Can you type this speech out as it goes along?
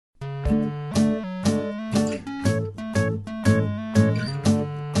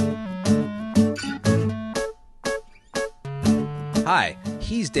Hi,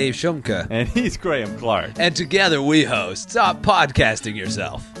 he's Dave Shumka. And he's Graham Clark. And together we host Stop Podcasting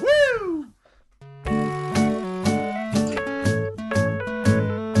Yourself. Woo!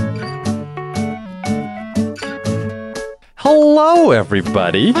 Hello,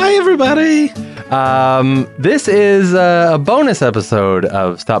 everybody. Hi, everybody. This is a bonus episode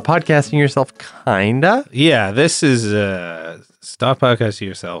of Stop Podcasting Yourself, kinda. Yeah, this is Stop Podcasting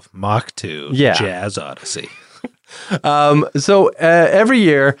Yourself Mach 2 Yeah. Jazz Odyssey. So every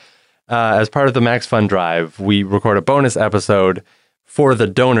year, as part of the MaxFunDrive, we record a bonus episode for the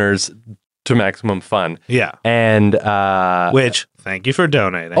donors to Maximum Fun. Yeah. And Which, thank you for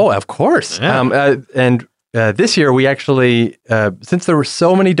donating. oh, of course. Yeah. And this year, we actually, since there were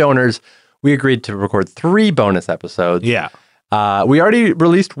so many donors, we agreed to record 3 bonus episodes. Yeah. We already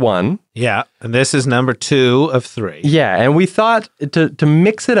released one. Yeah. And this is number 2 of 3. Yeah, and we thought to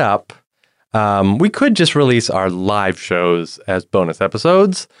mix it up, we could just release our live shows as bonus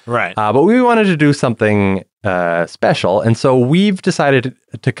episodes. Right. But we wanted to do something special, and so we've decided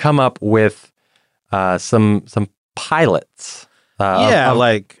to come up with some pilots.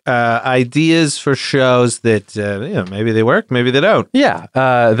 Ideas for shows that maybe they work, maybe they don't. Yeah,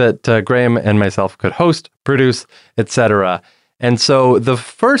 that Graham and myself could host, produce, etc. And so the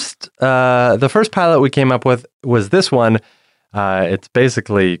first pilot we came up with was this one. It's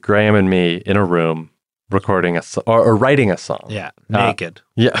basically Graham and me in a room recording or writing a song. Yeah, naked.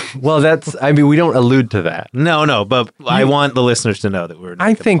 Yeah, well, we don't allude to that. No, but I want the listeners to know that we're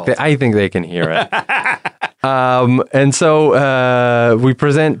naked. I think they can hear it. And so we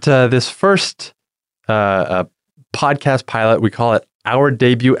present this first podcast pilot. We call it Our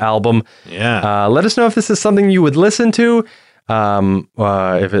Debut Album. Yeah. Let us know if this is something you would listen to.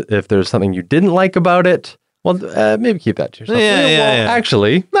 If there's something you didn't like about it. Well, maybe keep that to yourself. Yeah.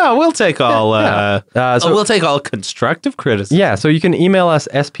 Actually, no, we'll take all. we'll take all constructive criticism. Yeah, so you can email us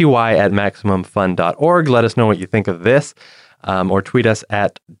spy@maximumfun.org. Let us know what you think of this, or tweet us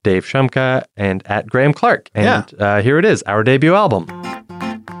at Dave Shumka and at Graham Clark. And here it is, Our Debut Album.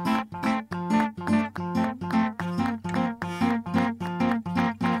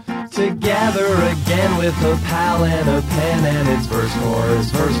 Together again with a pal and a pen, and it's verse,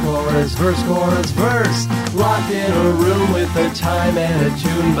 chorus, verse, chorus, verse, chorus, verse. Locked in a room with a time and a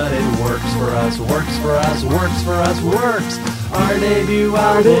tune, but it works for us, works for us, works for us, works. Our debut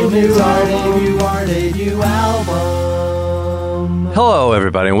album is our debut album. Hello,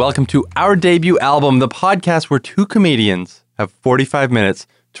 everybody, and welcome to Our Debut Album, the podcast where 2 comedians have 45 minutes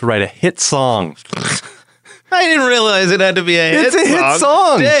to write a hit song. I didn't realize it had to be a hit song. It's a hit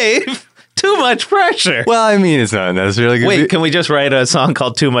song. Dave, too much pressure. Well, I mean, it's not necessarily good. Wait, can we just write a song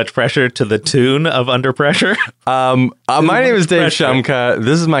called Too Much Pressure to the tune of Under Pressure? My name is Dave Pressure. Shumka.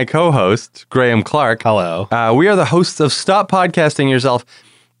 This is my co-host, Graham Clark. Hello. We are the hosts of Stop Podcasting Yourself.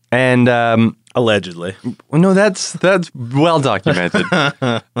 And Allegedly. no, that's well documented.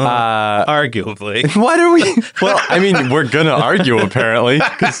 Arguably. What are we? Well, I mean, we're gonna argue apparently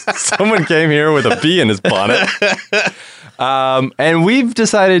because someone came here with a bee in his bonnet. And we've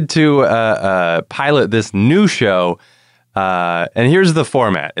decided to pilot this new show. And here's the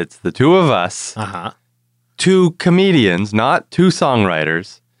format: it's the 2 of us, 2 comedians, not 2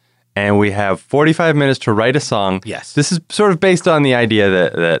 songwriters. And we have 45 minutes to write a song. Yes. This is sort of based on the idea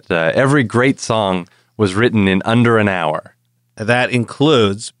that every great song was written in under an hour. That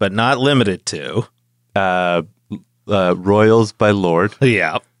includes, but not limited to... Royals by Lord.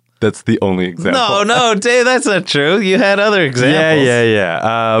 Yeah. That's the only example. No, Dave, that's not true. You had other examples.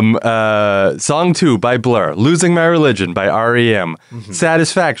 Yeah. Song 2 by Blur. Losing My Religion by R.E.M.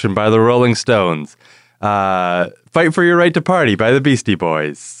 Satisfaction by the Rolling Stones. Fight for Your Right to Party by the Beastie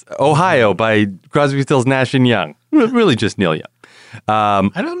Boys. Ohio by Crosby, Stills, Nash & Young. Really just Neil Young. I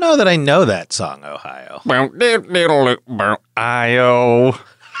don't know that I know that song, Ohio. Ohio.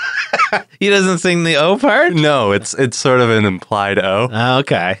 He doesn't sing the O part? No, it's sort of an implied O. Oh,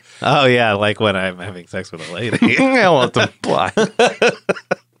 okay. Oh, yeah, like when I'm having sex with a lady. Well, it's implied.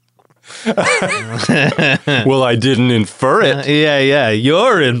 Well, I didn't infer it. Yeah,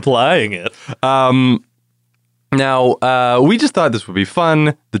 you're implying it. Now, we just thought this would be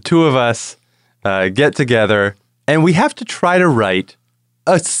fun. The 2 of us get together, and we have to try to write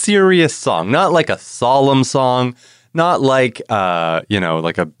a serious song, not like a solemn song, not like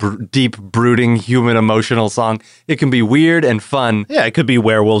like a deep, brooding, human, emotional song. It can be weird and fun. Yeah, it could be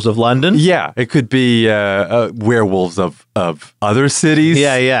Werewolves of London. Yeah, it could be werewolves of other cities.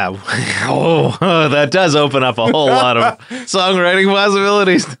 Yeah. Oh, that does open up a whole lot of songwriting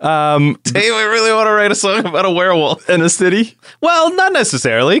possibilities. Dave, I really want to write a song about a werewolf in a city. Well, not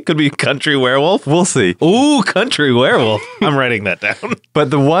necessarily. Could be country werewolf. We'll see. Ooh, country werewolf. I'm writing that down.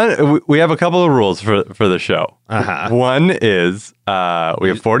 But we have a couple of rules for the show. One is we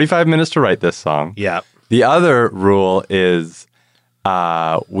have 45 minutes to write this song. Yeah. The other rule is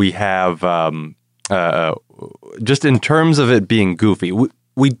we have just in terms of it being goofy.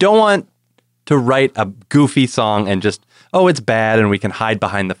 We don't want to write a goofy song and just, it's bad, and we can hide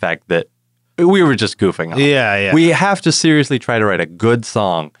behind the fact that we were just goofing off. Yeah. We have to seriously try to write a good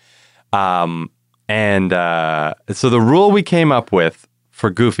song. So the rule we came up with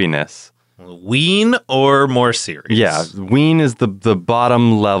for goofiness. Ween or more serious? Yeah, ween is the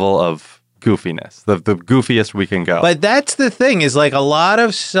bottom level of goofiness, the goofiest we can go. But that's the thing, is like a lot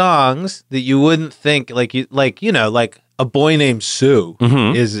of songs that you wouldn't think, like A Boy Named Sue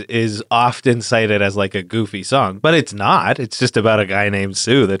is often cited as like a goofy song, but it's not. It's just about a guy named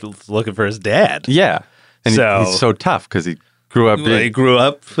Sue that's looking for his dad. Yeah, and he's so tough because he grew up quick,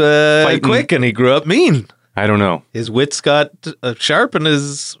 and he grew up mean. I don't know. His wits got sharp, and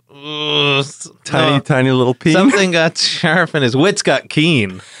his tiny little peen. Something got sharp, and his wits got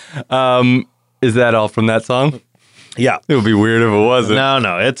keen. Is that all from that song? Yeah. It would be weird if it wasn't.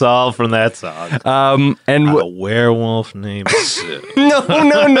 No, it's all from that song. And a werewolf named Sue.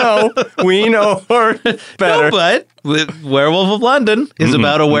 No. We know her better. No, but Werewolf of London is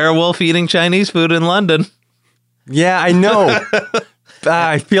about a werewolf eating Chinese food in London. Yeah, I know.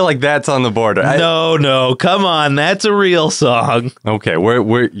 I feel like that's on the border. No, come on, that's a real song. Okay,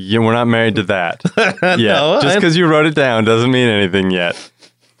 we're not married to that. Yeah, No, just because you wrote it down doesn't mean anything yet.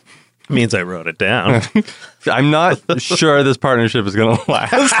 Means I wrote it down. I'm not sure this partnership is going to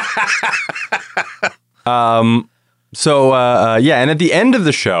last. And at the end of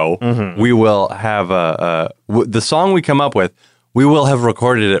the show, we will have the song we come up with. We will have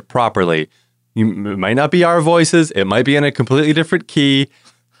recorded it properly. It might not be our voices. It might be in a completely different key,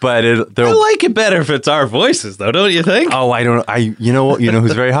 but I like it better if it's our voices, though, don't you think? Oh, I don't. You know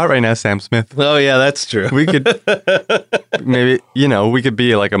who's very hot right now? Sam Smith. Oh yeah, that's true. We could maybe we could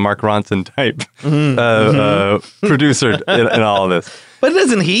be like a Mark Ronson type producer in all of this. But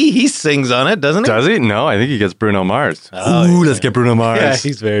doesn't he sings on it, doesn't he? Does he? No, I think he gets Bruno Mars. Let's get Bruno Mars. Yeah,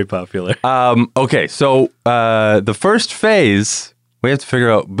 he's very popular. Okay, so the first phase. We have to figure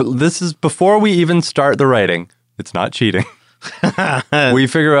out, but this is before we even start the writing. It's not cheating. We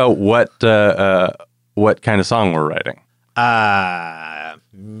figure out what kind of song we're writing.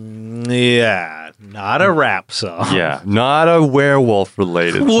 Yeah, not a rap song. Yeah, not a werewolf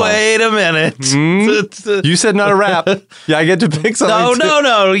related song. Wait a minute. You said not a rap. Yeah, I get to pick something.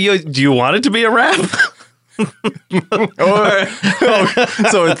 No. Do you want it to be a rap? So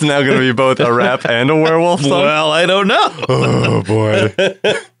it's now going to be both a rap and a werewolf song? Well, I don't know. Oh, boy.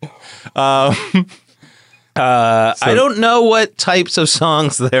 I don't know what types of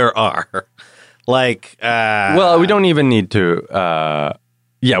songs there are. Like, well, we don't even need to.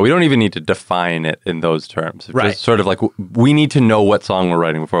 We don't even need to define it in those terms. It's right. just sort of like we need to know what song we're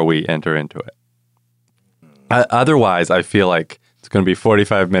writing before we enter into it. Otherwise, I feel like it's going to be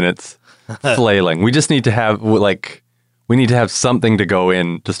 45 minutes flailing. We just need to have we need to have something to go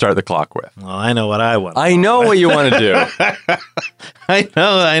in to start the clock with. Well, I know what I want. I know what you want to do. I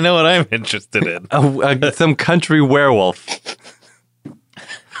know what I'm interested in. Some country werewolf.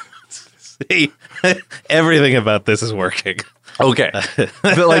 See, everything about this is working. Okay.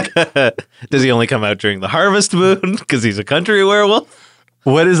 But does he only come out during the harvest moon because he's a country werewolf?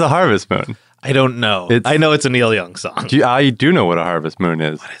 What is a harvest moon? I don't know. I know it's a Neil Young song. I do know what a harvest moon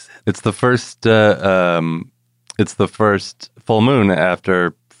is. What is it? It's the first. It's the first full moon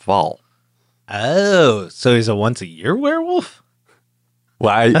after fall. Oh, so he's a once a year werewolf?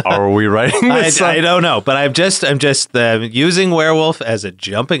 Why are we writing this song? I don't know, but I'm just using werewolf as a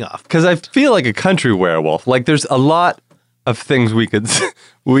jumping off. Because I feel like a country werewolf. Like there's a lot of things we could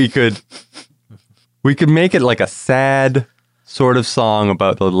make it like a sad sort of song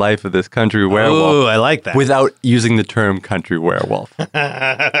about the life of this country werewolf. Ooh, I like that. Without using the term country werewolf. Can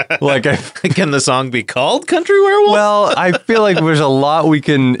the song be called Country Werewolf? Well, I feel like there's a lot we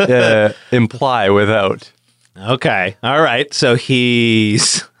can imply without. Okay. All right. So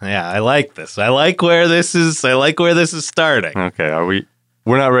I like this. I like where this is starting. Okay. Are we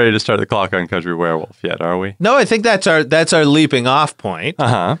we're not ready to start the clock on Country Werewolf yet, are we? No, I think that's our leaping off point.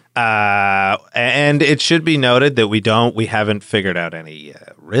 And it should be noted that we haven't figured out any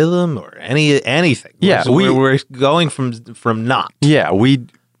rhythm or anything. Yeah, we're going from not. Yeah,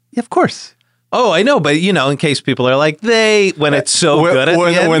 of course. Oh, I know, but in case people are like when it's so good at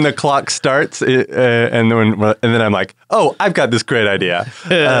the end. When the clock starts, and then I'm like, oh, I've got this great idea.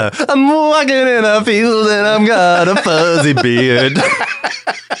 I'm walking in a field and I've got a fuzzy beard.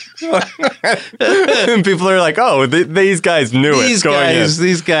 And people are like, oh, these guys knew it.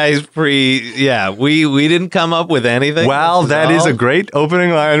 These guys we didn't come up with anything. Wow, that is a great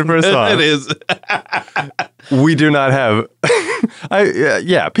opening line for a song. It is. We do not have.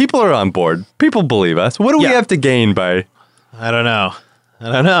 People are on board. People believe us. What do we have to gain by? I don't know.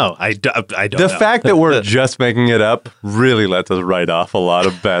 I don't know. The fact that we're just making it up really lets us write off a lot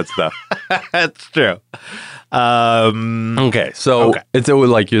of bad stuff. That's true. Okay, so it's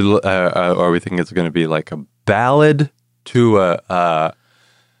like are we thinking it's going to be like a ballad to a?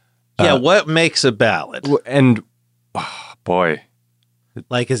 What makes a ballad? And boy,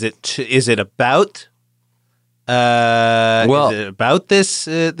 like is it about? Is it about this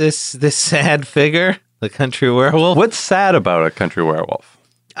sad figure, the country werewolf? What's sad about a country werewolf?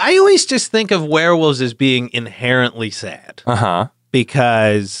 I always just think of werewolves as being inherently sad.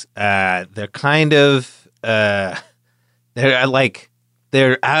 Because they're kind of they're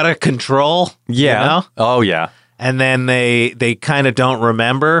out of control. Yeah. Oh yeah. And then they kind of don't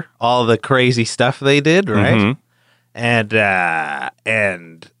remember all the crazy stuff they did, right? And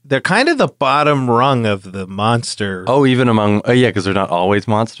they're kind of the bottom rung of the monster. Oh, even among because they're not always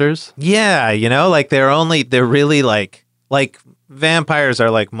monsters. Yeah, they're really like vampires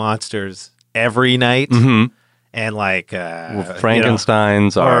are like monsters every night. And like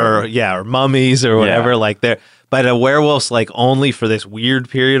Frankenstein's or mummies or whatever. But a werewolf's like only for this weird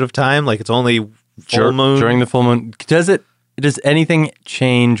period of time. Like it's only full moon. During the full moon. Does anything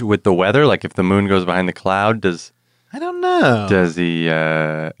change with the weather? Like if the moon goes behind the cloud, I don't know. Does he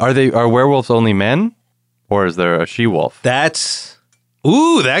are werewolves only men? Or is there a she-wolf? That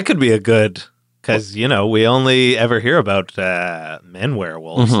could be a good, because we only ever hear about men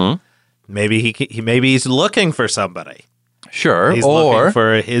werewolves. Maybe he's looking for somebody. Sure, he's looking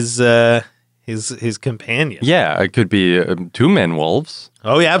for his companion. Yeah, it could be two men wolves.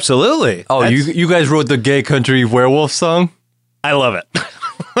 Oh yeah, absolutely. Oh, you guys wrote the gay country werewolf song? I love it.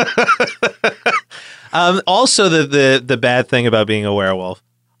 Also, the bad thing about being a werewolf,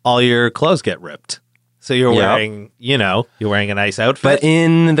 all your clothes get ripped. So you're wearing, you're wearing a nice outfit. But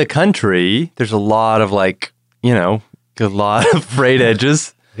in the country, there's a lot of a lot of frayed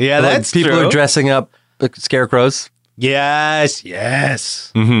edges. Yeah, that's people true. Are dressing up like scarecrows. Yes.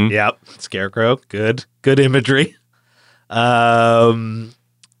 Yep. Scarecrow. Good imagery. Yeah.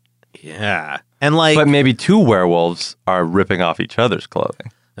 And but maybe two werewolves are ripping off each other's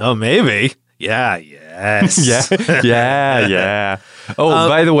clothing. Oh, maybe. Yeah. Yes. yeah. Oh,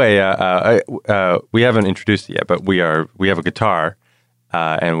 by the way, we haven't introduced it yet, but we have a guitar.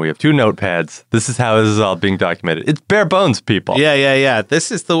 And we have two notepads. This is how this is all being documented. It's bare bones, people. Yeah.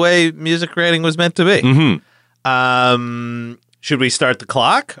 This is the way music writing was meant to be. Should we start the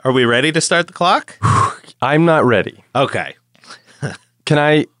clock? Are we ready to start the clock? I'm not ready. Okay. Can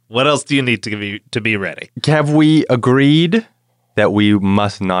I? What else do you need to be ready? Have we agreed that we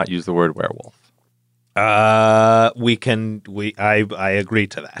must not use the word werewolf? We can. I agree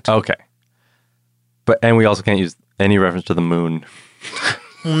to that. Okay. And we also can't use any reference to the moon.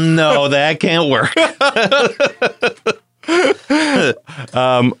 No, that can't work.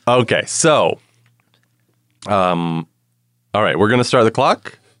 Okay, so, all right, we're gonna start the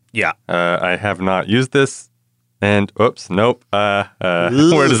clock. Yeah. I have not used this, and nope. Where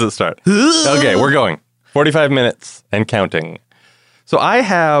does it start? Okay, we're going. 45 minutes and counting. So I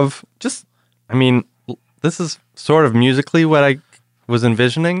have this is sort of musically what I was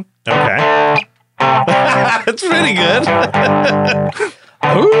envisioning. Okay. That's pretty good.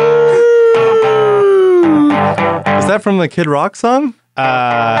 Is that from the Kid Rock song?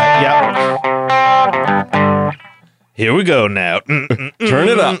 Yeah. Here we go now. Turn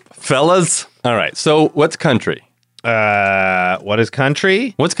it up, fellas. All right. So, what's country? What is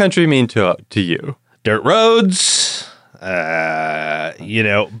country? What's country mean to you? Dirt roads.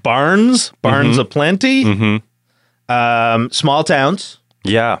 Barns aplenty. Small towns.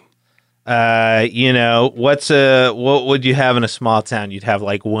 Yeah. What would you have in a small town? You'd have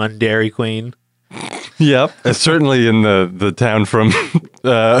like one Dairy Queen. Yep. Certainly in the town from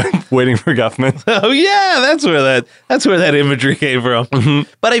Waiting for Guffman. Oh yeah, that's where that imagery came from.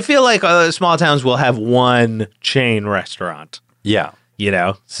 But I feel like small towns will have one chain restaurant. Yeah.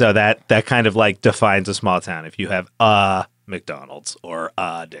 so that kind of like defines a small town if you have a McDonald's or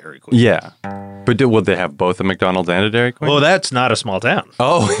a Dairy Queen. Yeah. But would they have both a McDonald's and a Dairy Queen? Well, that's not a small town.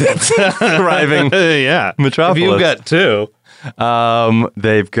 Oh, that's a thriving yeah. metropolis. If you've got two.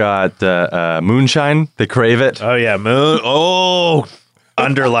 They've got moonshine. They crave it. Oh, yeah. Moon. Oh,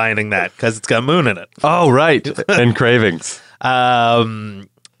 underlining that because it's got moon in it. Oh, right. And cravings.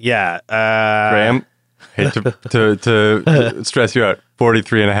 Yeah. Graham, hate to stress you out.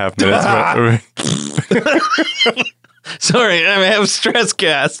 43 and a half minutes. Sorry, I have stress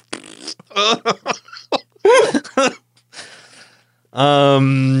gas.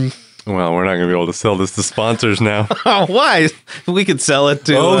 Well, we're not going to be able to sell this to sponsors now. Oh, why? We could sell it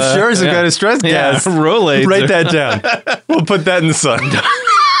to... sure, it's got a stress gas. Rolaids. Write that down. We'll put that in the sun.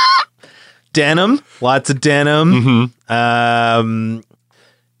 Denim. Lots of denim. Mm-hmm.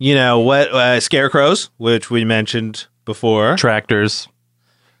 Scarecrows, which we mentioned before. Tractors.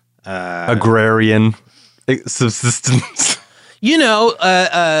 Agrarian. Subsistence.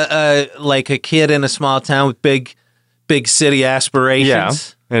 Like a kid in a small town with big city aspirations. Yeah.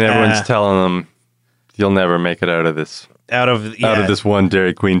 And everyone's telling them, you'll never make it out of this. Out of this one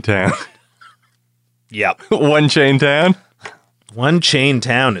Dairy Queen town. Yep. One chain town. One chain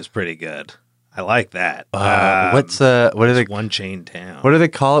town is pretty good. I like that. What do they? One chain town. What do they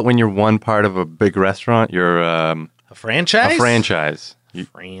call it when you're one part of a big restaurant? You're a franchise. A franchise.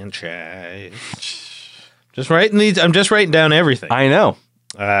 Franchise. Just writing these. I'm just writing down everything. I know.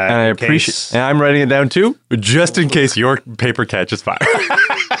 And I appreciate. And I'm writing it down too, just in case your paper catches fire.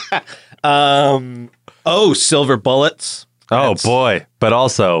 Silver bullets. Oh boy, but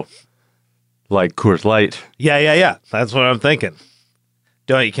also like Coors Light. Yeah. That's what I'm thinking.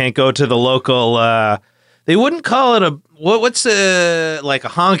 You can't go to the local. They wouldn't call it a what's like a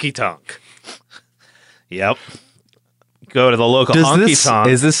honky tonk. Yep. Go to the local honky tonk.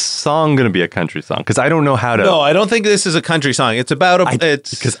 Is this song going to be a country song? Because I don't know how to. No, I don't think this is a country song. It's about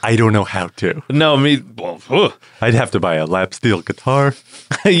because I don't know how to. No, me. Well, I'd have to buy a lap steel guitar.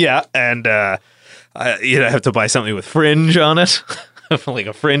 Yeah, and you'd have to buy something with fringe on it, like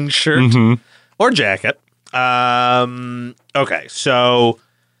a fringe shirt or jacket. Okay, so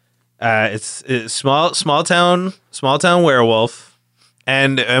it's small town werewolf.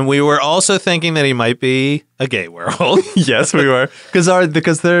 And we were also thinking that he might be a gay werewolf. Yes, we were. He's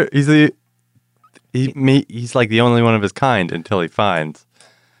like the only one of his kind until he finds.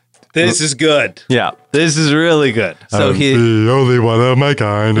 This is good. Yeah. This is really good. So I'm the only one of my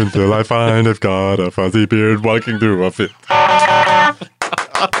kind until I find I've got a fuzzy beard walking through a field.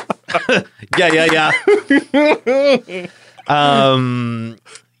 Yeah.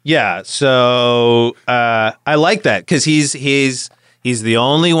 Yeah, so I like that because he's the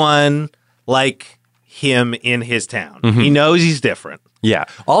only one like him in his town. He knows he's different. Yeah.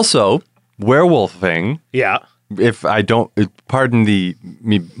 Also, werewolfing. Yeah. If I don't, pardon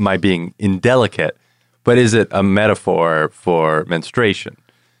my being indelicate, but is it a metaphor for menstruation?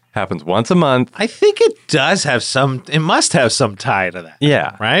 Happens once a month. I think it does have it must have some tie to that.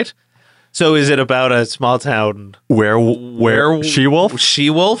 Yeah. Right? So is it about a small town she-wolf?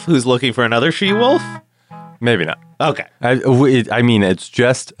 She-wolf who's looking for another she-wolf? Maybe not. Okay. I mean, it's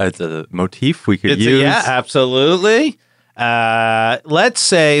a motif we could use. Yeah, absolutely. Let's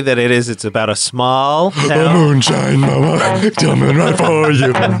say that it's about a small town. Moonshine, mama, coming right for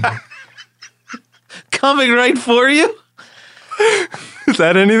you. Coming right for you? Is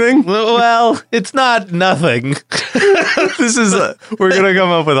that anything? Well, it's not nothing. We're going to come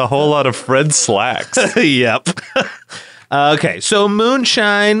up with a whole lot of Fred Slacks. Yep. Okay, so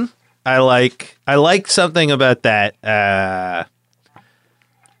moonshine, I like something about that.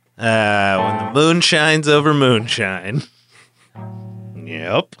 When the moon shines over moonshine.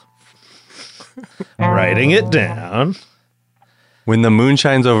 Yep. Writing it down. When the moon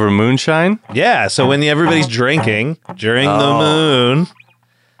shines over moonshine? Yeah, so when everybody's drinking during the moon,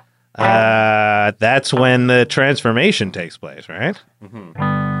 that's when the transformation takes place, right?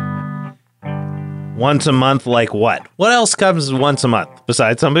 Once a month, like what? What else comes once a month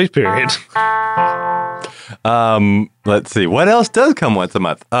besides somebody's period? Let's see. What else does come once a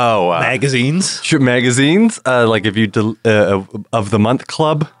month? Magazines. Sure, magazines. Like if you of the month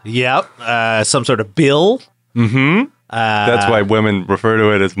club. Yep. Some sort of bill. That's why women refer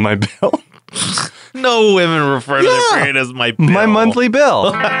to it as my bill. No women refer to their period as my bill. My monthly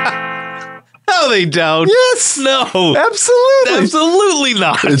bill. No, they don't. Yes. No. Absolutely. Absolutely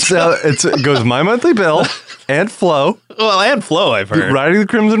not. It goes my monthly bill and Flow. Well, and Flow, I've heard. Riding the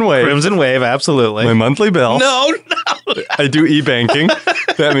Crimson Wave. Crimson Wave, absolutely. My monthly bill. No. I do e-banking.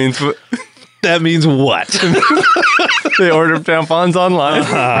 That means... That means what? They ordered tampons online.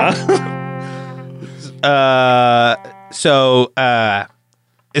 So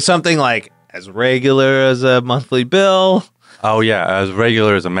it's something like as regular as a monthly bill. Oh yeah, as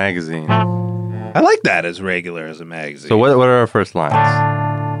regular as a magazine. I like that, as regular as a magazine. So what are our first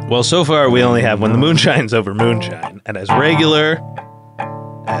lines? Well, so far we only have when the moon shines over moonshine, and as regular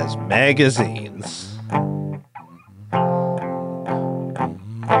as magazines.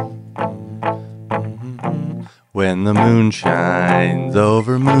 When the moon shines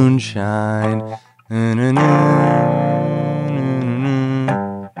over moonshine.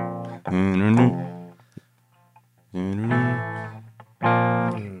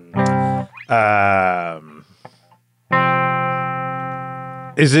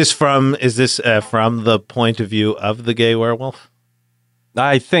 Is this from the point of view of the gay werewolf?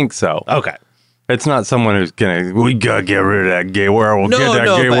 I think so. Okay. It's not someone who's we gotta get rid of that gay werewolf. No, get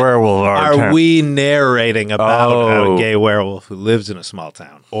that gay but werewolf. Are we narrating about Oh. a gay werewolf who lives in a small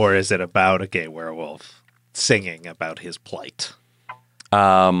town, or is it about a gay werewolf singing about his plight?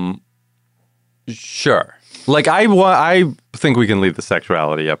 Sure. Like I think we can leave the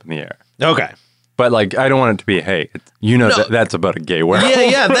sexuality up in the air. Okay. But like I don't want it to be that's about a gay werewolf.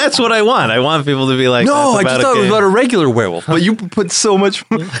 Yeah, that's what I want. I want people to be like, No, that's I just about thought a it was gay- about a regular werewolf. But you put so much,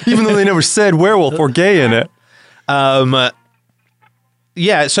 even though they never said werewolf or gay in it.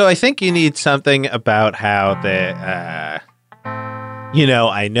 Yeah, so I think you need something about how I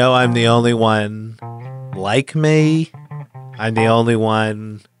know I'm the only one like me. I'm the only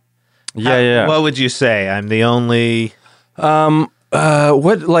one. Yeah. What would you say? I'm the only.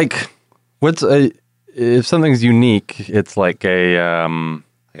 What's if something's unique, it's like a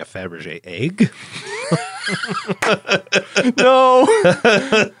Like a Fabergé egg? no.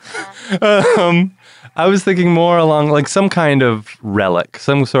 I was thinking more along like some kind of relic,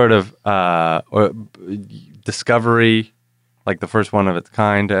 some sort of or discovery, like the first one of its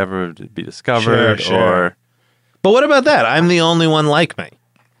kind to ever be discovered. Sure. But what about that? I'm the only one like me.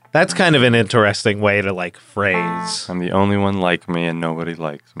 That's kind of an interesting way to like phrase. I'm the only one like me and nobody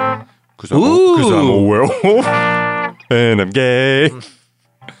likes me. Because Ooh. I'm a werewolf and I'm gay.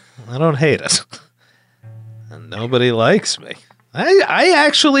 I don't hate it. And nobody likes me. I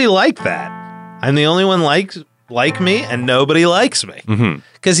actually like that. I'm the only one like me and nobody likes me.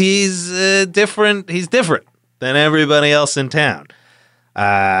 Because he's different. He's different than everybody else in town.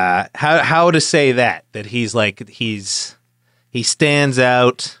 How to say that he's like he stands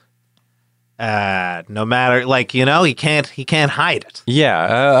out. No matter he can't hide it.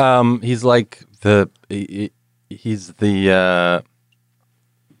 Yeah, he's like he's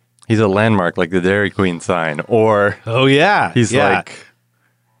a landmark like the Dairy Queen sign, or Oh yeah, he's like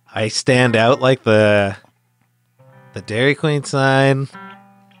I stand out like the Dairy Queen sign.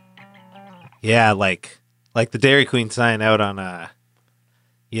 Yeah, like the Dairy Queen sign out on on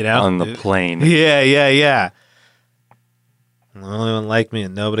the plane. Yeah. The only one like me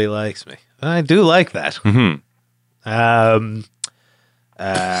and nobody likes me. I do like that.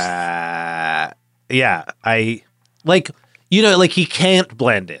 Yeah, I like he can't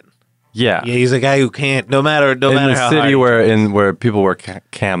blend in. Yeah, Yeah, he's a guy who can't. No matter in how the city hard where people wear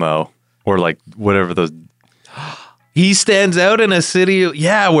camo or like whatever those. he stands out in a city.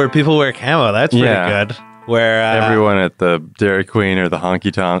 Yeah, where people wear camo. That's pretty good. Where Everyone at the Dairy Queen or the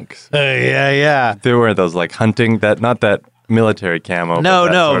honky tonks, yeah. they wear those like hunting not that military camo. No,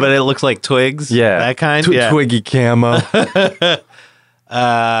 but that sort but of- it looks like twigs. yeah, that kind. Yeah. twiggy camo.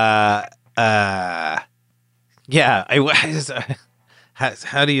 Yeah.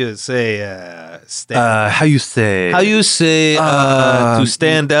 How do you say How you say? How you say to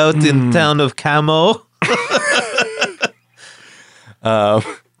stand out in town of camo? I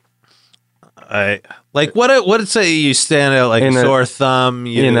like what it say you stand out like a sore thumb.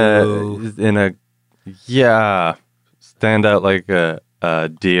 In a stand out like a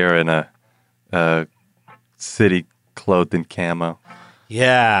deer in a city clothed in camo.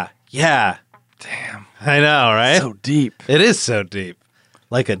 Yeah. Damn. I know, right? So deep. It is so deep.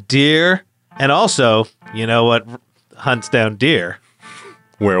 Like a deer. And also, you know what hunts down deer?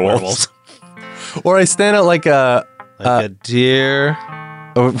 Werewolves. Or I stand out like a deer.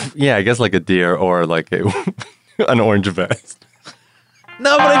 Yeah, I guess like a deer or like an orange vest.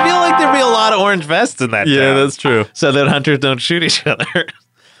 No, but I feel like there'd be a lot of orange vests in that Yeah, town. that's true. So that hunters don't shoot each other.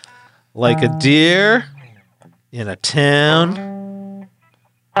 Like a deer in a town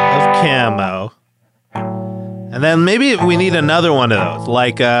of camo. And then maybe we need another one of those.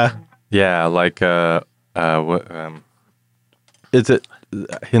 Like Yeah, like what is it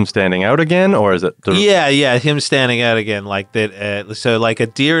him standing out again, or is it? Yeah, him standing out again, like that. So like a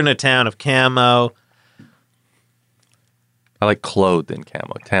deer in a town of camo. I like clothed in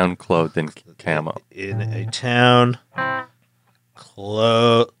camo. Town clothed in camo. In a town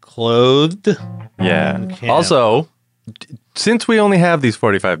clothed. Yeah. in camo. Also, since we only have these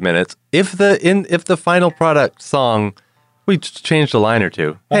 45 minutes, if the final product song, we just changed a line or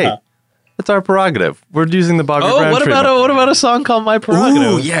two. Hey, it's our prerogative. We're using the Bobby Brown treatment. What about a song called My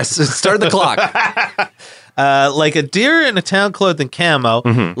Prerogative? Ooh, yes. Start the clock. Like a deer in a town clothed in camo,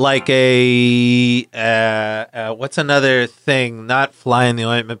 like a what's another thing? Not fly in the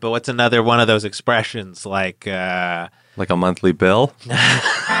ointment, but what's another one of those expressions? Like Like a monthly bill.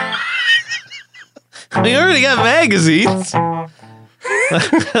 we already got magazines.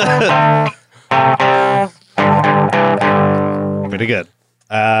 Pretty good.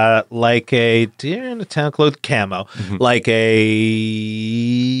 Like a deer in a town clothed camo, like a.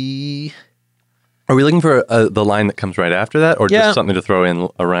 Are we looking for the line that comes right after that, or just something to throw in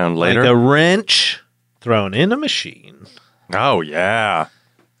around later? Like a wrench thrown in a machine. Oh, yeah.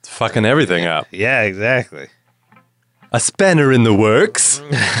 It's fucking everything up. Yeah, exactly. A spanner in the works.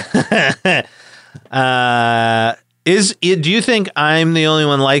 Do you think I'm the only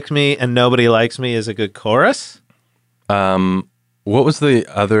one likes me and nobody likes me is a good chorus? What was the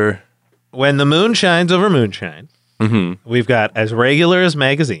other? When the moon shines over moonshine, we've got as regular as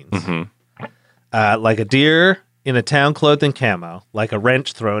magazines. Like a deer in a town clothed in camo, like a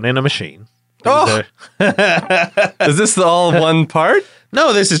wrench thrown in a machine. Oh! Is this all one part?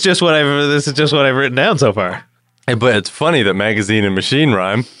 No, this is just what I've written down so far. Hey, but it's funny that magazine and machine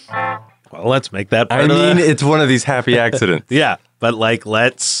rhyme. Well, let's make that part I of mean, the... it's one of these happy accidents. Yeah, but like,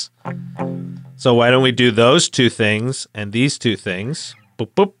 let's... So why don't we do those two things and these two things?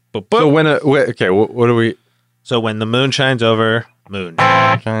 Boop, boop, boop, boop. So what do we... So when the moon shines over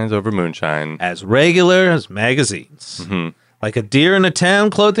Shines over moonshine. as regular as magazines. Like a deer in a town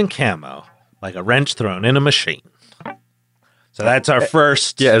clothed in camo, like a wrench thrown in a machine. So that's our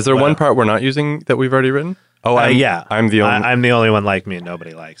first... Yeah, is there one part we're not using that we've already written? Oh, I'm the only... I'm the only one like me and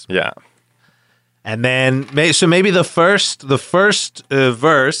nobody likes me. Yeah. And then, so maybe the first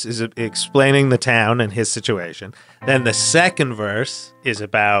verse is explaining the town and his situation. Then the second verse is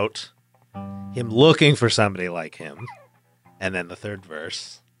about him looking for somebody like him. And then the third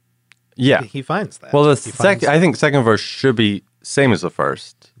verse, Yeah. he finds that. Well, I think second verse should be same as the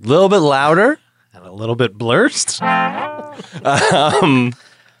first. A little bit louder. And a little bit blurst.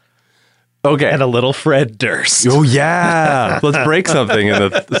 Okay. And a little Fred Durst. Oh, yeah. Let's break something in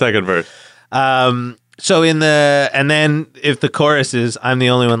the second verse. So and then if the chorus is I'm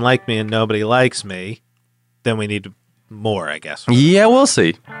the only one like me and nobody likes me, then we need more, I guess. Yeah, we'll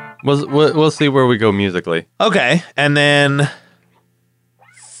see. We'll see where we go musically. Okay, and then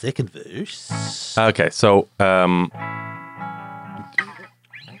second verse. Okay, so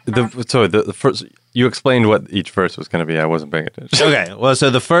the first you explained what each verse was going to be. I wasn't paying attention. Okay, well, so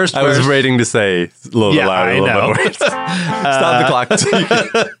the first I verse, was waiting to say a little bit louder, a little bit worse. Stop the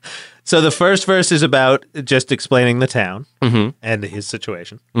clock. So the first verse is about just explaining the town and his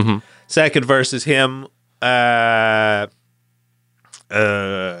situation. Second verse is him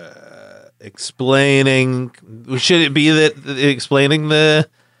explaining. Should it be that explaining the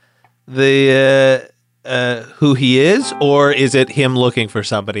who he is, or is it him looking for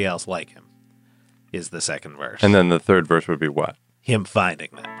somebody else like him? Is the second verse, And then the third verse would be what? him finding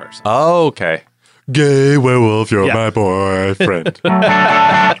that person? Oh, okay. Gay werewolf, you're my boyfriend.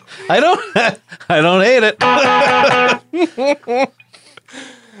 I don't hate it.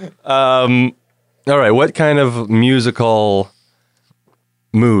 All right, what kind of musical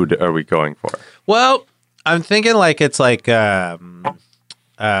mood are we going for? Well, I'm thinking like it's like I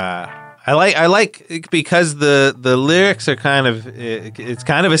like because the lyrics are kind of it's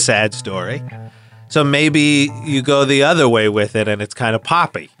kind of a sad story. So maybe you go the other way with it and it's kind of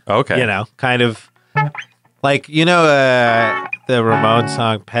poppy. Okay. You know, kind of like the Ramones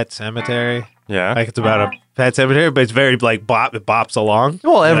song Pet Cemetery. Yeah. Like it's about a pet cemetery, but it's very like it bops along.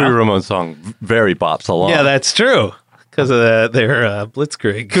 Well, every Ramones song very bops along. Yeah, that's true. Because of their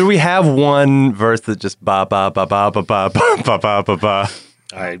blitzkrieg. Could we have one verse that just ba ba ba ba ba ba ba ba ba ba ba?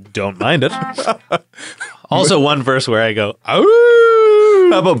 I don't mind it. Also, one verse where I go, "Ow!"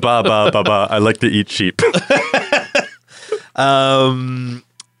 Ba ba ba ba ba ba. I like to eat sheep.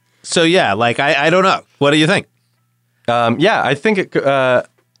 So yeah, like I don't know. What do you think? Yeah, I think it.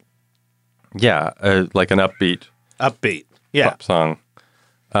 Like an upbeat Yeah. pop song.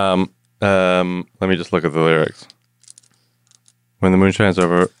 Let me just look at the lyrics. When the moon shines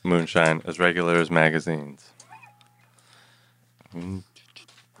over moonshine, as regular as magazines.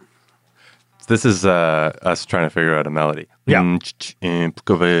 This is us trying to figure out a melody. Yeah.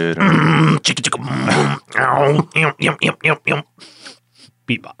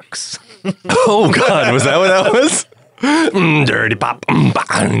 Beatbox. Oh God, was that what that was? Dirty pop.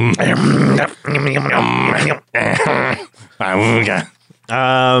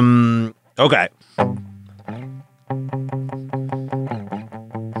 Okay.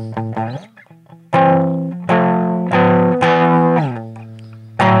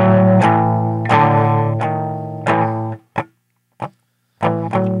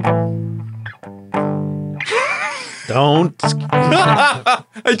 Don't.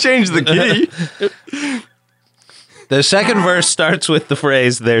 I changed the key. The second verse starts with the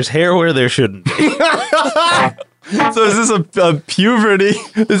phrase, "There's hair where there shouldn't be." So is this a puberty?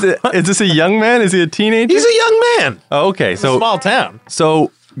 Is this a young man? Is he a teenager? He's a young man. Oh, okay. It's a small town.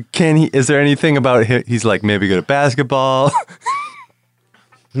 So can he? Is there anything about him? He's like maybe good at basketball.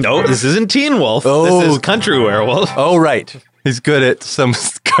 No, this isn't Teen Wolf. Oh. This is Country Werewolf. Oh, right. He's good at some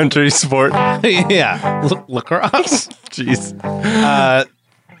country sport. Yeah, lacrosse. Jeez.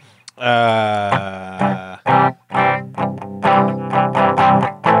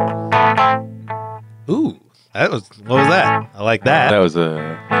 Ooh, what was that? I like that. That was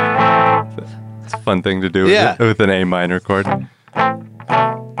it's a fun thing to do Yeah. with an A minor chord.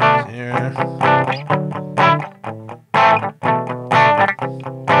 Here.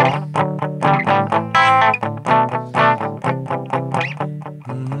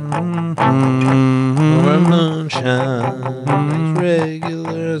 Or moonshine,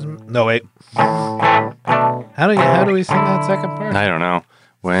 regulars. No, wait. How do we sing that second part? I don't know.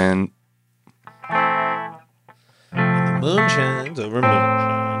 When The moon shines over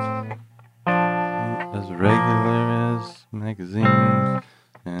moonshine. as regular as magazines.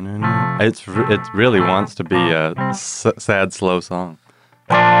 It really wants to be a sad, slow song.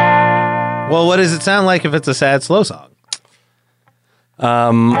 Well, what does it sound like if it's a sad, slow song?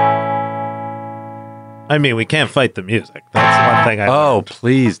 I mean, we can't fight the music. That's one thing I Oh,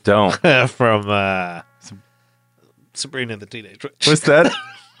 please don't. learned from Sabrina the Teenage Witch. What's that?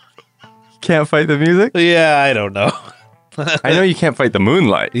 Can't fight the music? Yeah, I don't know. I know you can't fight the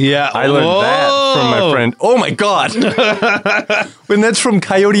moonlight. Yeah, I learned that from my friend. Oh my God. When that's from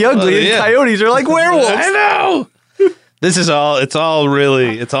Coyote Ugly, and yeah. coyotes are like werewolves. I know. This is all. It's all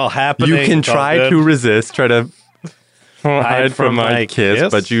happening. You can It's all try good. to resist, try to hide from my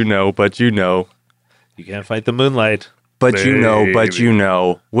kiss, but you know. You can't fight the moonlight. But you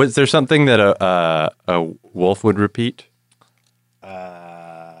know. Was there something that a wolf would repeat?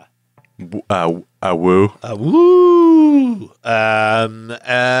 A woo. Woo.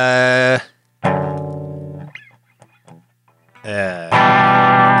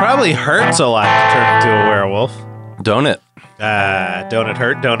 Probably hurts a lot to turn into a werewolf. Don't it? Don't it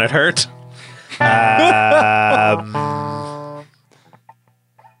hurt? Don't it hurt?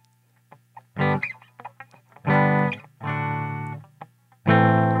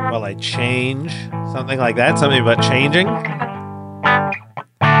 Well, I change something like that. Something about changing.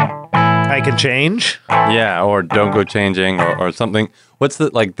 I can change. Yeah, or don't go changing, or something. What's the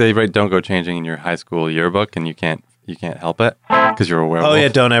they write don't go changing in your high school yearbook, and you can't help it because you're a werewolf. Oh yeah,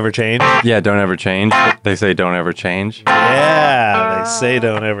 don't ever change. Yeah, don't ever change. They say don't ever change. Yeah, they say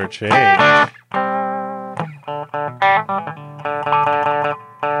don't ever change.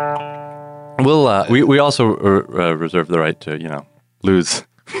 We'll we also reserve the right to lose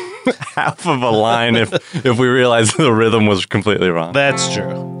half of a line if we realize the rhythm was completely wrong. That's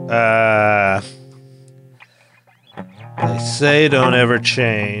true. They say don't ever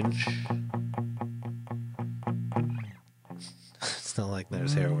change. It's not like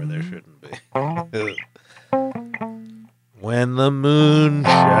there's hair where there shouldn't be. When the moon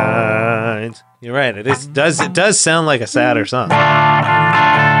shines. You're right. It does sound like a sadder song.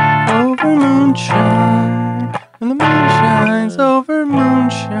 Over moonshine, and the moon shines over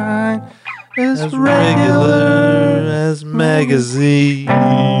moonshine, as Regular as magazine.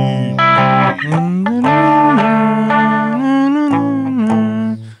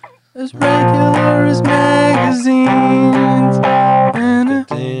 As regular as magazines, and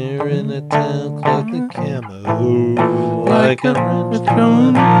There in a town cloaked in camo, like a wrench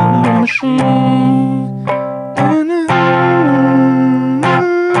thrown in a machine.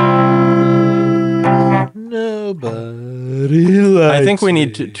 Nobody likes I think we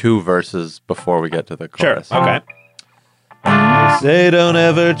need me. two verses before we get to the Sure. chorus. Okay. They say don't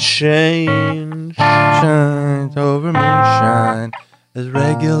ever change. Shines over moonshine, as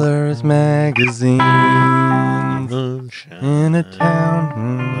regular as magazines. Moonshine. In a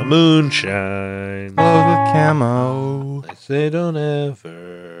town, The moonshine. clothed with camo. They say don't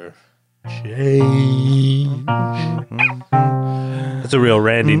ever change. That's a real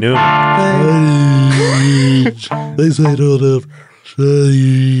Randy Newman. They say don't ever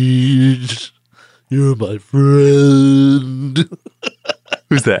change. You're my friend.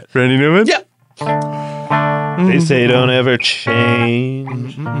 Who's that? Randy Newman? Yeah. They say don't ever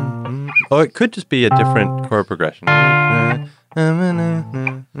change. Oh, it could just be a different chord progression. And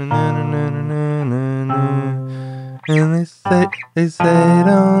they say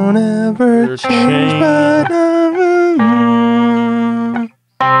don't ever change, but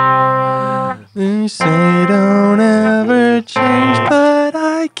they say don't ever change, but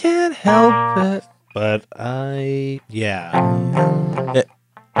I can't help it. But I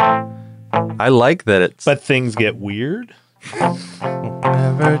like that it's But things get weird.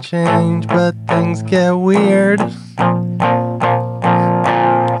 never change, but things get weird.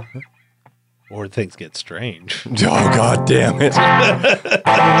 Or things get strange. Oh, God damn it.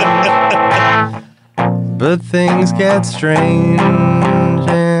 But things get strange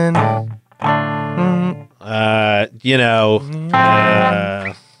and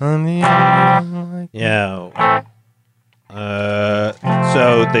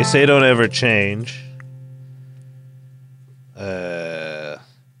so they say don't ever change.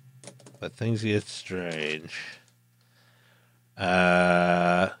 But things get strange.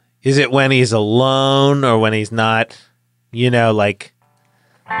 Is it when he's alone or when he's not, like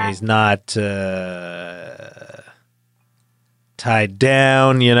he's not tied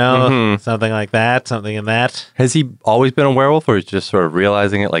down, something like that, something in that. Has he always been a werewolf, or is he just sort of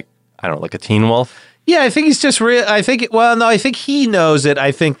realizing it like, I don't know, like a teen wolf? Yeah, I think he's just I think he knows it.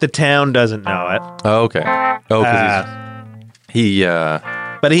 I think the town doesn't know it. Oh, okay. Oh, because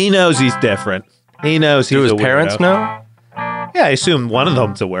but he knows he's different. He knows he's do his a parents weirdo. know? Yeah, I assume one of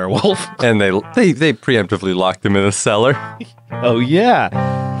them's a werewolf. And they preemptively locked him in the cellar. Oh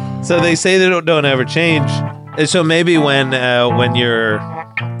yeah. So they say they don't ever change. And so maybe when you're,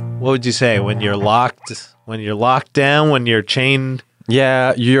 what would you say? When you're locked down, when you're chained.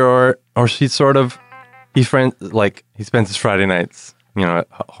 Yeah, he's he spends his Friday nights, at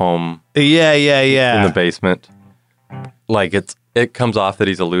home. Yeah. In the basement. Like it comes off that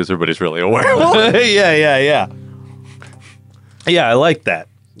he's a loser, but he's really a werewolf. Yeah. Yeah, I like that.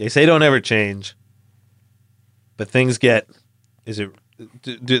 They say don't ever change, but things get. Is it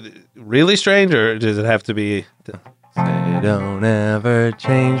really strange, or does it have to be? Say don't ever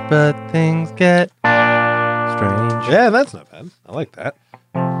change, but things get strange. Yeah, that's not bad. I like that.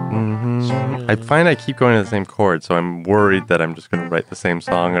 Mm-hmm. I find I keep going to the same chord, so I'm worried that I'm just going to write the same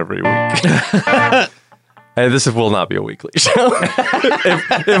song every week. And this will not be a weekly show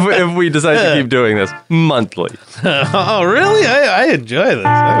if we decide to keep doing this monthly. Oh, really? I enjoy this.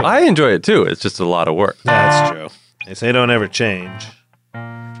 I enjoy it too. It's just a lot of work. That's true. They say don't ever change,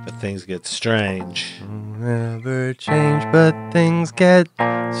 but things get strange. Never change, but things get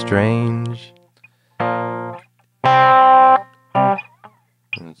strange.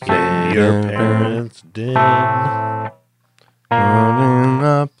 In your parents' den, running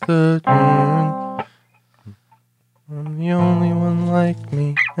up the turn. I'm the only one like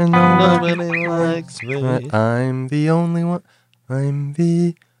me, and nobody likes me. I'm the only one. I'm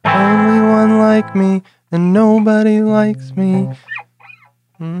the only one like me, and nobody likes me.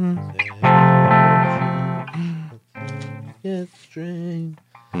 Get strange.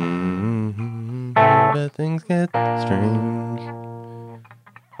 But things get strange.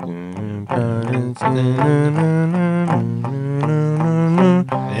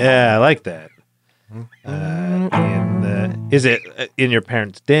 Yeah, I like that. Is it in your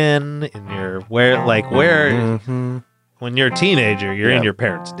parents' den? In your where? When you're a teenager, you're in your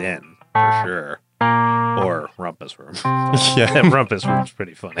parents' den for sure, or Rumpus room. Yeah, Rumpus room's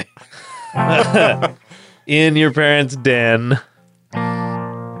pretty funny. In your parents' den.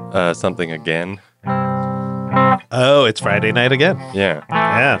 Something again. Oh, it's Friday night again. Yeah.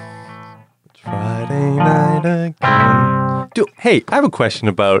 It's Friday night again. Hey, I have a question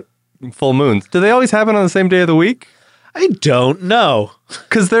about full moons. Do they always happen on the same day of the week? I don't know.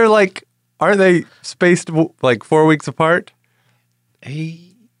 Because they're aren't they spaced 4 weeks apart?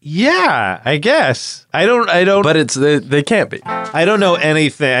 Yeah, I guess. I don't. But they can't be. I don't know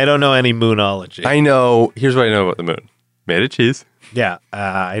anything. I don't know any moonology. I know. Here's what I know about the moon. Made of cheese. Yeah,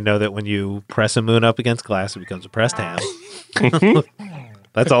 I know that when you press a moon up against glass, it becomes a pressed ham.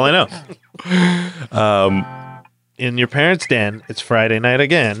 That's all I know. In your parents' den, it's Friday night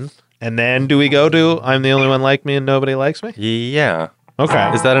again. And then do we go to I'm the only one like me and nobody likes me? Yeah.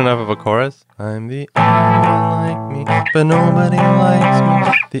 Okay. Is that enough of a chorus? I'm the only one like me, but nobody likes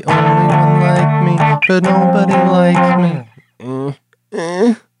me. The only one like me, but nobody likes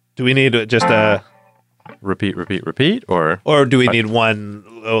me. Do Do we need just a... Repeat, or do we need one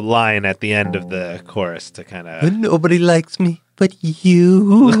line at the end of the chorus to kind of... But nobody likes me but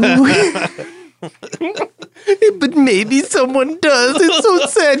you. But maybe someone does. It's so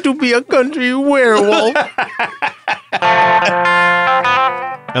sad to be a country werewolf.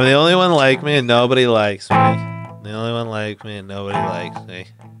 I'm the only one like me and nobody likes me. The only one like me and nobody likes me.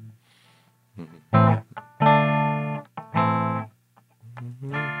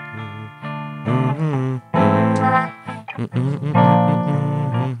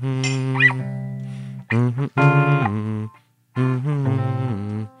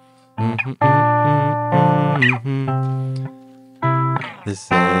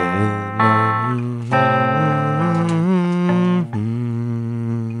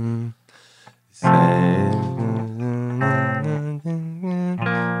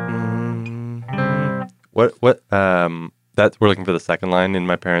 What that we're looking for the second line in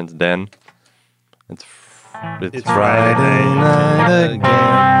My Parents' Den. It's Friday night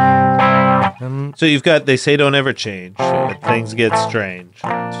again. So you've got, they say don't ever change, but things get strange.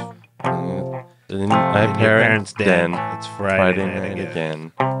 In My Parents' Den. It's Friday night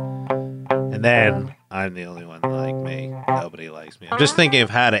again. And then I'm the only one like me. Nobody likes me. I'm just thinking of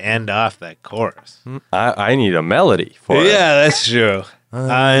how to end off that chorus. I need a melody for it. Yeah, that's true.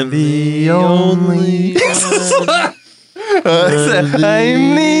 I'm the only one.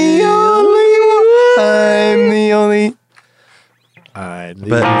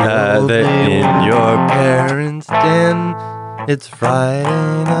 In your parents' den, it's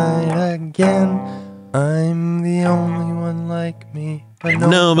Friday night again. I'm the only one like me, but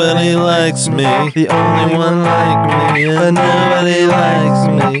nobody likes me. The only one like me, but nobody likes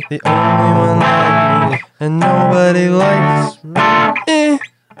me. The only one like me, and nobody likes me.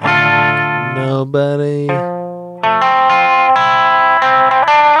 Nobody.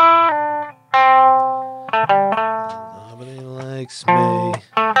 Nobody likes me.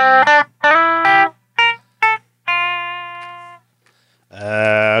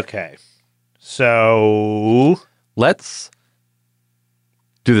 Okay. So let's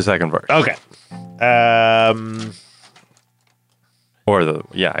do the second verse. Okay. Or the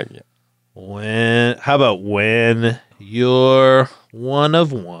yeah. When? How about when you're one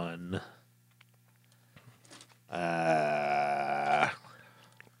of one?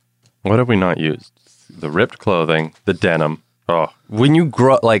 What have we not used? The ripped clothing, the denim. Oh, when you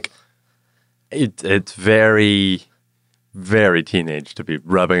grow like it's very, very teenage to be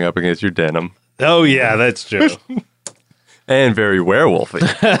rubbing up against your denim. Oh yeah, that's true. And very werewolfy.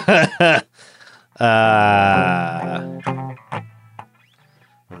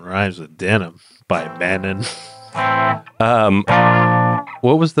 Rhymes with denim by Bannon.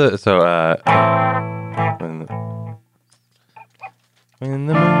 What was the when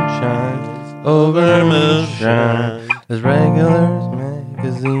the moon shines over moonshine, there's regulars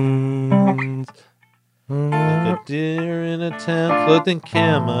magazines. Like a deer in a town clothed in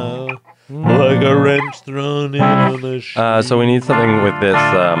camo, like a wrench thrown in a machine. So we need something with this.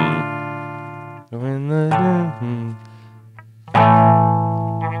 When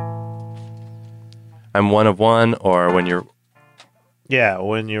I'm one of one, or when you're. Yeah,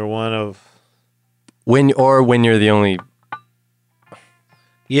 when you're one of. When you're the only.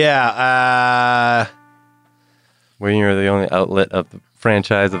 Yeah. When you're the only outlet of the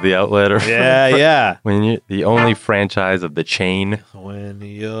franchise of the outlet, or yeah. When you're the only franchise of the chain. When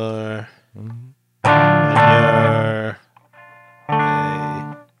you're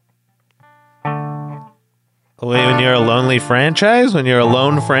a lonely franchise? When you're a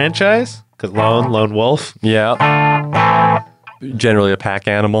lone franchise? Because lone wolf? Yeah. Generally a pack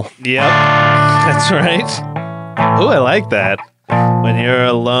animal. Yep. That's right. Oh, I like that. When you're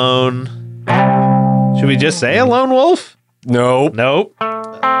a lone... Should we just say a lone wolf? Nope.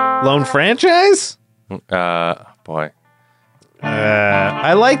 Lone franchise? Boy.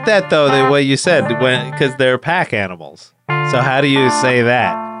 I like that, though, the way you said, because they're pack animals. So how do you say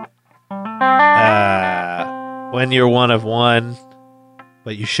that? When you're one of one,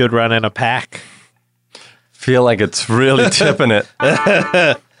 but you should run in a pack. Feel like it's really tipping it.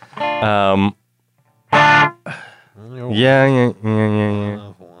 Yeah.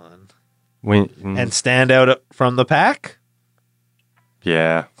 And stand out from the pack?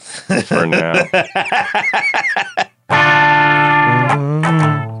 Yeah, for now.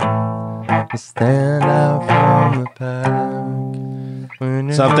 Stand out from the pack.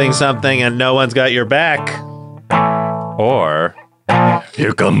 Something, and no one's got your back. Or,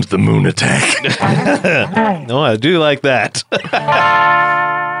 here comes the moon attack. No, I do like that.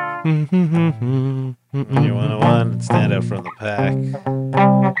 When you're 101, stand out from the pack.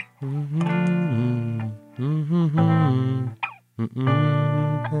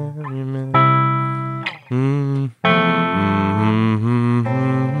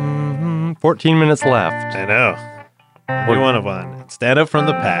 14 minutes left. I know. When you're 101, stand out from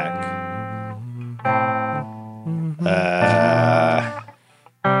the pack.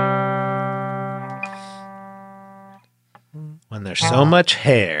 When there's so much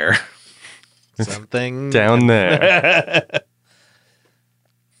hair. Something Down there.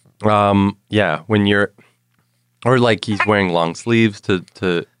 Yeah, when you're, or like he's wearing long sleeves to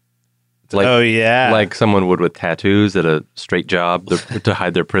like, oh yeah, like someone would with tattoos at a straight job to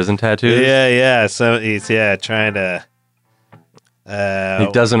hide their prison tattoos. yeah. So he's trying to. He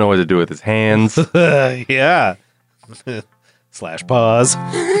doesn't know what to do with his hands. Yeah. Slash pause.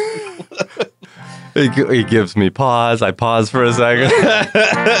 He gives me pause. I pause for a second.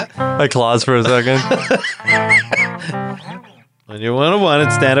 I clause for a second. When you're 101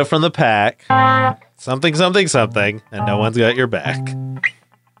 and stand up from the pack, something, and no one's got your back.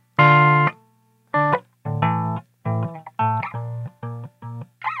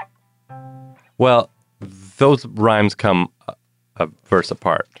 Well, those rhymes come a verse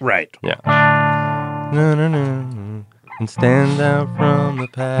apart. Right. Yeah. No, and stand out from the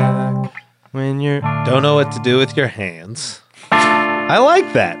pack when you're... Don't know what to do with your hands. I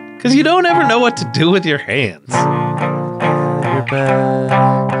like that, because you don't ever know what to do with your hands. Your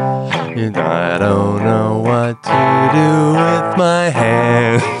back. I don't know what to do with my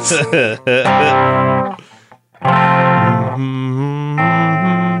hands.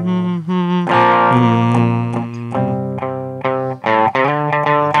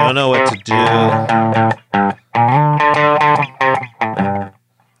 Don't know what to do.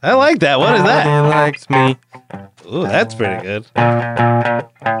 I like that. What is that? Nobody likes me. Ooh, that's pretty good.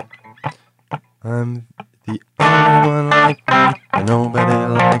 I'm the only one like me, and nobody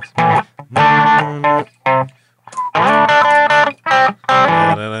likes me.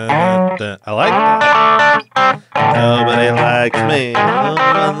 I like that. Nobody likes me. No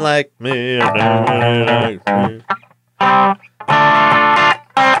one like me. Nobody likes me.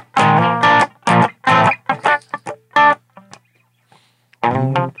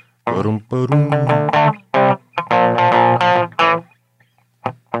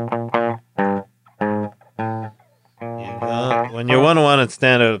 When you're 101 and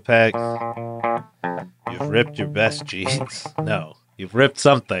stand out of the pack, you've ripped your best jeans. No, you've ripped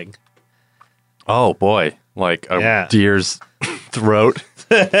something. Oh boy, like a deer's throat.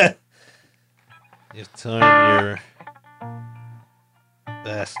 You've torn your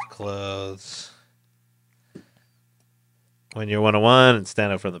best clothes. When you're 101 and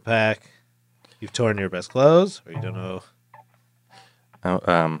stand out from the pack, you've torn your best clothes, or you don't know.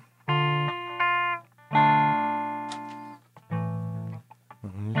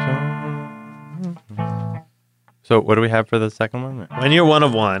 So what do we have for the second one? When you're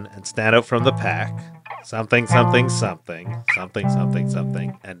 101 and stand out from the pack, something,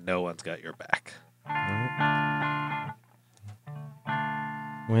 and no one's got your back.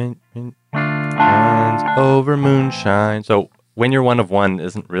 When one's over moonshine. So when you're 1 of 1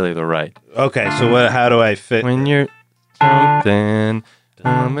 isn't really the right. Okay, so how do I fit? When you're something,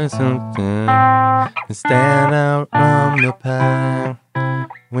 something, and stand out from the pack.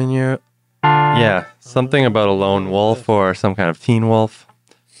 When you're, something about a lone wolf or some kind of teen wolf.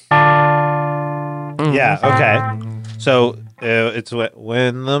 Yeah, okay. So it's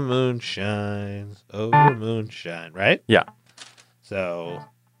when the moon shines over moonshine, right? Yeah. So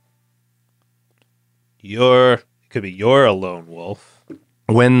it could be you're a lone wolf.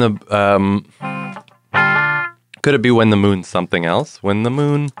 When the could it be when the moon's something else? When the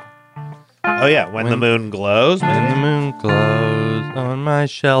moon. Oh yeah, when the moon glows. When the moon glows on my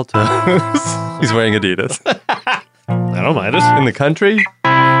shelters. He's wearing Adidas. I don't mind it. In the country.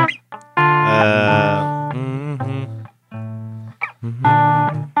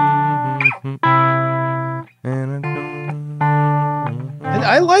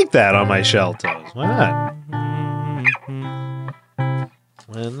 I like that on my shell toes. Why not?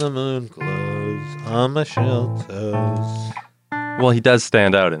 When the moon glows on my shell toes. Well, he does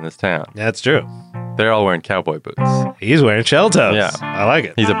stand out in this town. That's true. They're all wearing cowboy boots. He's wearing shell toes. Yeah. I like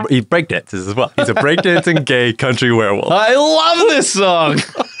it. He breakdances as well. He's a breakdancing gay country werewolf. I love this song.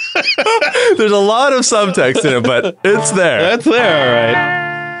 There's a lot of subtext in it, but it's there. That's there, all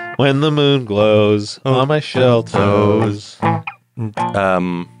right. When the moon glows on my shell toes.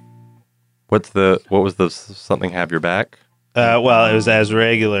 What was the something have your back? Well, it was As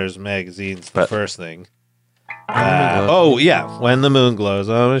Regulars magazine's the first thing. Oh, yeah. When the moon glows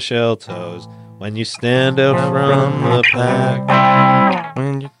on his shell toes, when you stand out from the pack.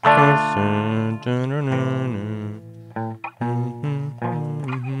 When you're closer.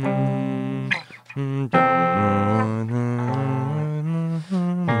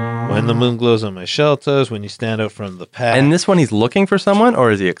 When the moon glows on my shell toes, when you stand out from the pack. And this one, he's looking for someone,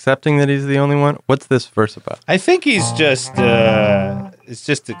 or is he accepting that he's the only one? What's this verse about? I think he's just it's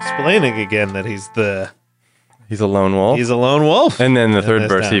just explaining again that he's a lone wolf. He's a lone wolf. And then the third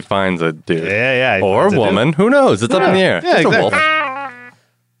verse, town. he finds a dude. Yeah. Or a woman. Who knows? It's up in the air. Yeah, it's exactly. a wolf.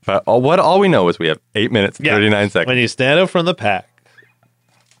 But all we know is we have 8 minutes and 39 seconds. When you stand out from the pack.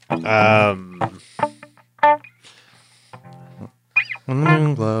 When the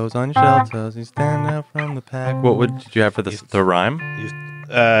moon glows on your shell toes, you stand out from the pack. Did you have for the rhyme?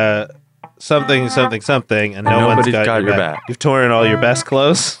 Something, and no one's Nobody's got your back. You've torn all your best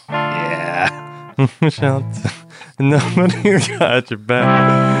clothes. Yeah. Nobody's got your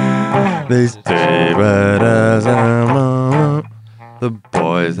back. They stay but as the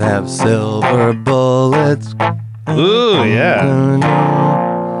boys have silver bullets. Ooh, yeah.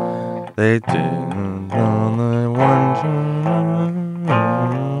 They did only one.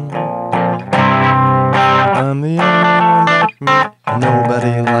 I'm the only one like me.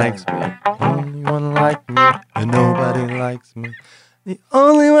 Nobody likes me. Only one like me, and nobody likes me. The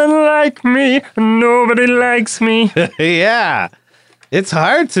only one like me, and nobody likes me. Yeah. It's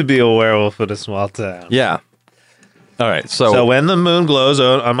hard to be a werewolf in a small town. Yeah. All right. So when the moon glows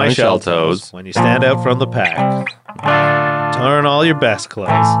on my shell toes, when you stand out from the pack, torn all your best clothes,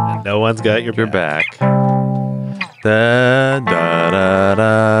 and no one's got your back. Da, da, da,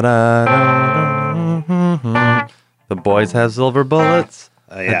 da, da, da. The boys have silver bullets.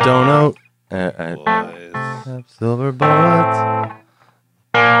 Yeah. I don't know. Boys. Have silver bullets.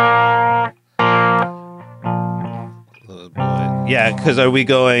 Little boy. Yeah, because are we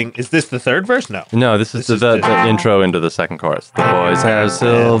going... Is this the third verse? No. No, this is the intro into the second chorus. The boys have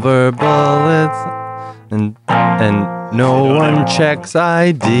silver bullets, and no one checks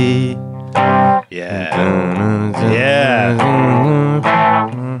ID. Yeah.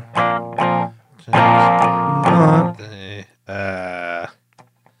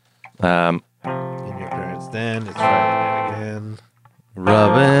 In your parents' den, it's Friday night again.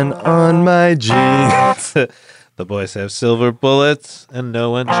 Rubbing on my jeans. The boys have silver bullets, and no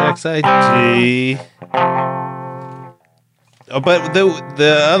one checks ID. Oh, but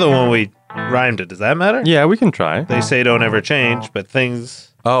the other one we rhymed it. Does that matter? Yeah, we can try. They say don't ever change, but things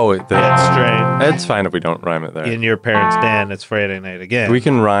get strange. It's fine if we don't rhyme it there. In your parents' den, it's Friday night again. We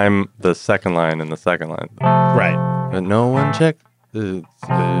can rhyme the second line and the second line. Right. But no one checks the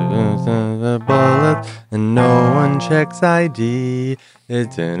bullets, and no one checks ID.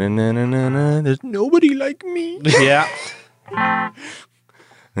 There's nobody like me. Yeah.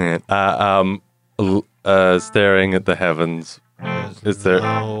 And, staring at the heavens. Is there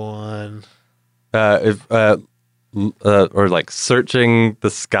no one? Or like searching the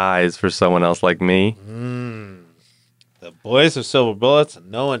skies for someone else like me? The boys have silver bullets,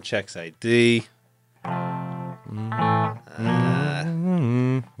 and no one checks ID.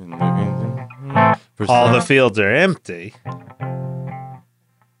 All the fields are empty.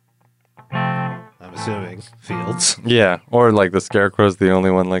 I'm assuming fields. Yeah, or like the scarecrow's the only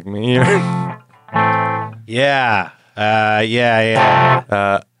one like me. Yeah. I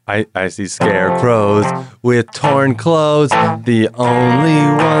see scarecrows with torn clothes. The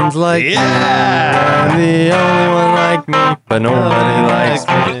only ones like me. I'm the only one like me, but nobody likes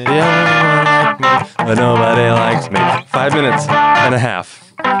me. The only one like me, but nobody likes me. 5 minutes and a half.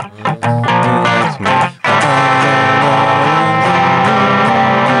 Nobody likes me.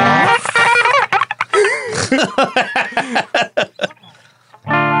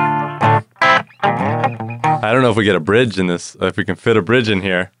 I don't know if we get a bridge in this, if we can fit a bridge in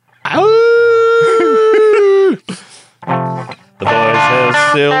here. The boys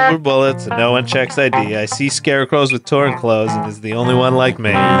have silver bullets and no one checks ID. I see scarecrows with torn clothes and is the only one like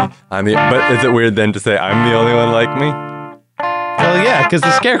me. But is it weird then to say I'm the only one like me? Well, yeah, because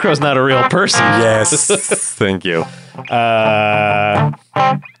the scarecrow's not a real person. Yes. Thank you.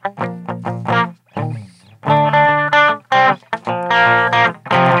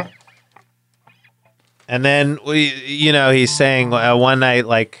 And then he's saying one night,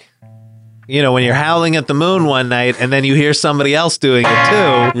 like, when you're howling at the moon one night and then you hear somebody else doing it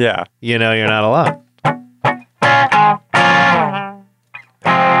too. Yeah. You're not alone.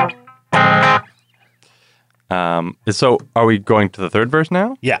 So are we going to the third verse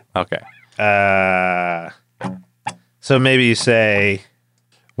now? Yeah. Okay. So maybe you say,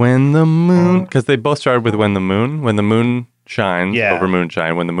 When the moon, because they both started with when the moon shines over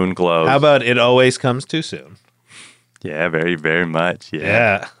moonshine, when the moon glows. How about it always comes too soon? Yeah, very, very much.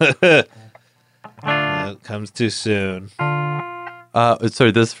 Yeah. It comes too soon.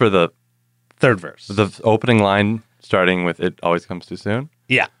 Sorry, this is for the third verse. The opening line starting with it always comes too soon?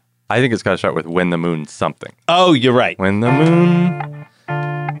 Yeah. I think it's got to start with when the moon something. Oh, you're right. When the moon.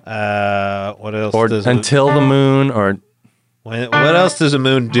 What else? Or until the moon, or. What else does a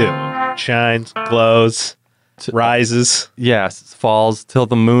moon do? Shines, glows, rises. Yes, falls till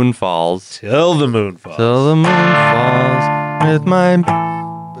the moon falls. Till the moon falls. Till the moon falls with my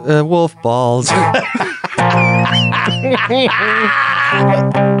wolf balls. Till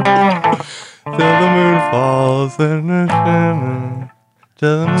the moon falls.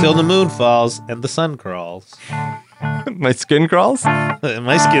 Till the moon falls and the sun crawls. My skin crawls?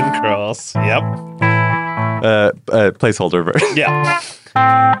 My skin crawls. Yep. Placeholder verse. Yeah.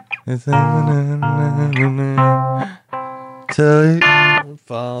 Till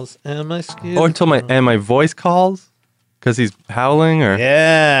falls and my skin. Or until my voice calls, because he's howling, or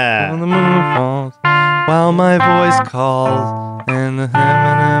yeah. When the moon falls, while my voice calls, and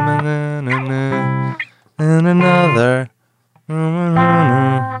another.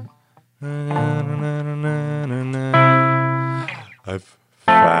 I've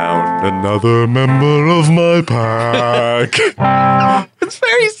found another member of my pack. It's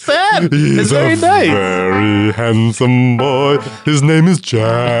very sad. He's it's very a nice. very handsome boy. His name is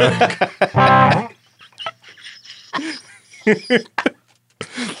Jack.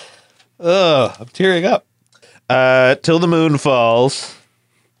 Oh, I'm tearing up. Till the moon falls,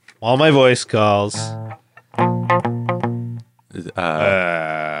 while my voice calls.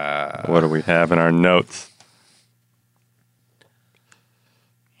 What do we have in our notes?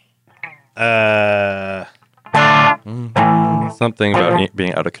 Something about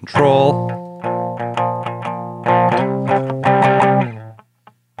being out of control.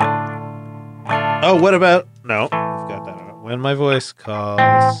 Oh, what about... No, I've got that one. When my voice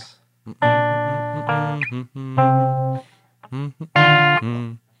calls...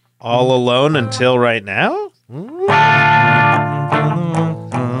 All alone until right now?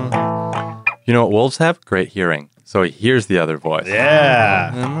 You know what wolves have? Great hearing. So he hears the other voice.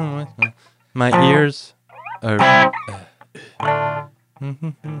 Yeah. My ears are...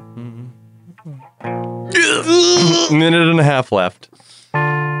 Minute and a half left.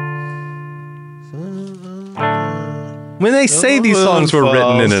 When they say these songs were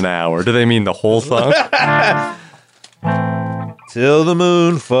written in an hour, do they mean the whole song? Till the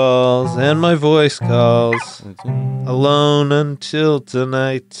moon falls and my voice calls. Alone until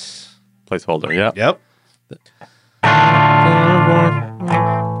tonight. Placeholder, yeah. Yep.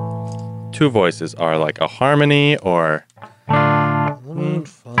 Two voices are like a harmony, or... The moon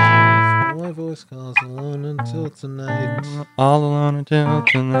falls, my voice calls. Alone until tonight. All alone until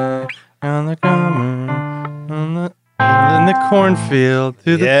tonight. On the in the cornfield,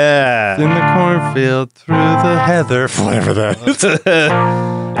 through the in the cornfield, through the heather, whatever that is.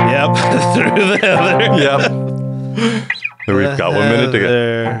 Yep, through the heather. Yep. So we've got 1 minute to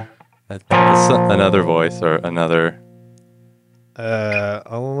get another voice or another.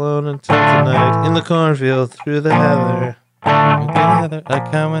 All alone until tonight, in the cornfield, through the heather.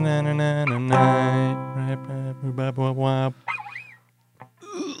 Coming in and at night.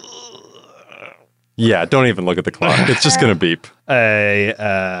 Yeah, don't even look at the clock. It's just going to beep.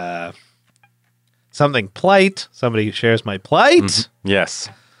 Something plight. Somebody who shares my plight. Mm-hmm. Yes.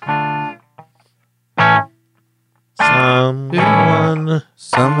 Somebody shares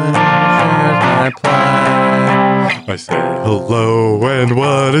my plight. I say hello, and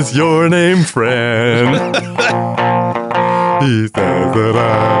what is your name, friend? He says that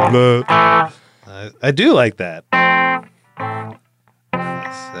I'm the... I do like that.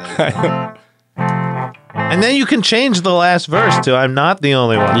 And then you can change the last verse to "I'm not the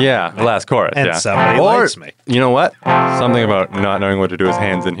only one." Yeah, the last chorus. And yeah. somebody likes me. You know what? Something about not knowing what to do with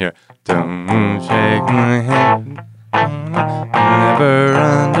hands in here. Don't shake my hand. Never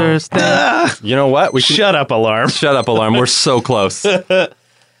understand. You know what? Shut up, alarm. Shut up, alarm. We're so close. Yeah.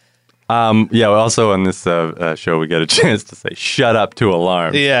 Also on this show, we get a chance to say "shut up" to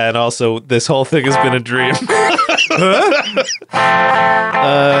alarm. Yeah, and also this whole thing has been a dream.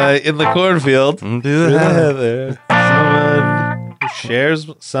 In the cornfield,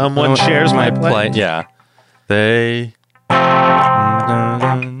 someone shares my plight. Yeah, they.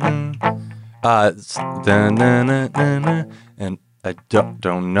 And I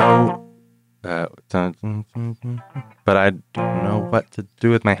don't know. But I don't know what to do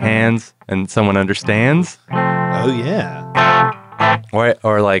with my hands, and someone understands. Oh yeah.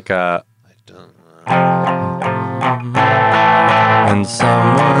 Or like I don't know. and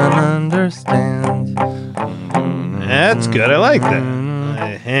someone understands. That's good. I like that.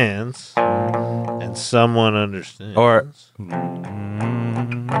 My hands and someone understands. Or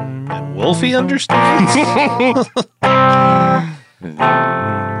and Wolfie understands.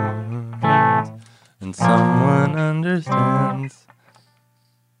 and someone understands.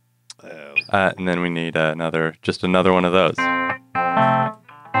 Oh. And then we need another one of those.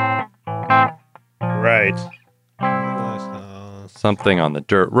 Right. Something on the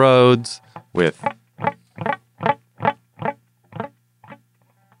dirt roads with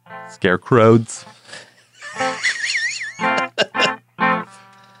scarecrows.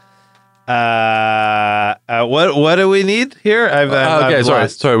 What do we need here? Okay, sorry.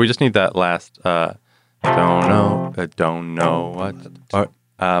 lost. Sorry, we just need that last. Don't know what.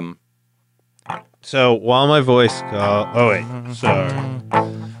 So while my voice calls. Oh wait, sorry.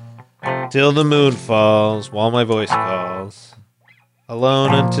 Till the moon falls, while my voice calls.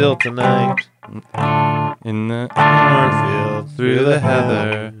 Alone until tonight. In the Cornfield, through the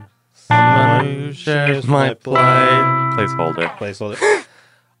heather, someone who shares my plight. Placeholder. Placeholder.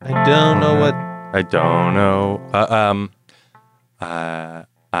 I don't know what. I don't know.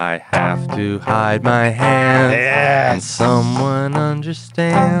 I have to hide my hands, and Yes. someone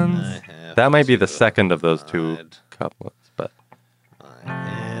understands. I have That might be the to second of those two hide couplets, but my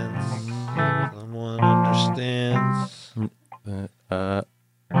hands. Someone understands.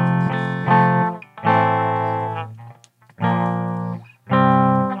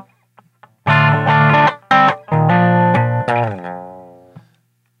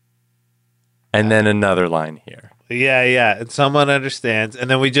 and then another line here. Yeah. And someone understands. And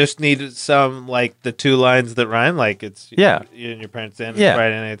then we just need some, like, the two lines that rhyme. Like, it's Yeah. you and your parents and Yeah,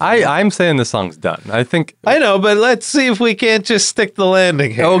 Friday night. I'm saying the song's done. I think. I know, but let's see if we can't just stick the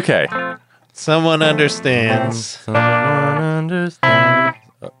landing here. Okay. Someone understands. Someone understands.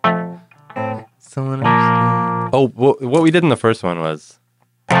 Someone understands. Oh, what we did in the first one was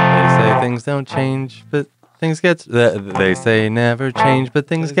they say things don't change, but things get. They say never change, but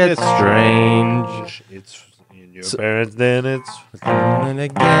things get strange. It's in your parents, then it's. And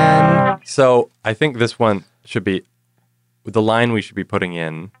again. So I think this one should be the line we should be putting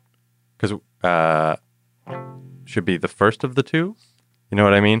in, because should be the first of the two. You know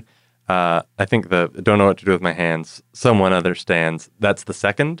what I mean? I think the don't know what to do with my hands. Someone understands. That's the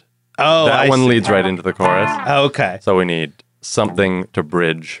second. Oh, that I one see. leads right into the chorus. Okay. So we need something to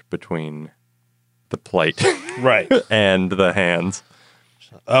bridge between the plate Right. and the hands.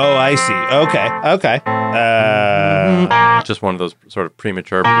 Oh, I see. Okay. Just one of those sort of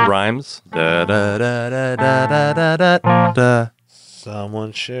premature rhymes. Da, da, da, da, da, da, da, da, da.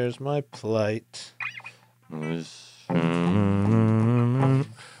 Someone shares my plight.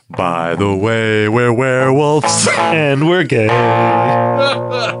 By the way, we're werewolves. And we're gay.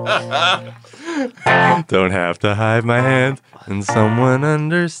 Don't have to hide my hands, and someone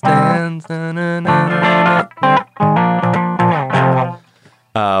understands. Na, na, na, na,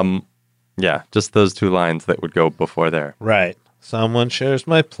 na. Yeah, just those two lines that would go before there. Right. Someone shares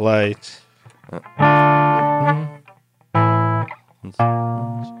my plight.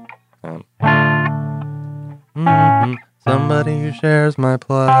 Somebody who shares my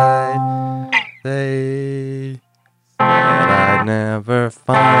plight. They said I'd never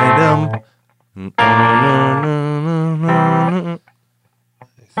find him.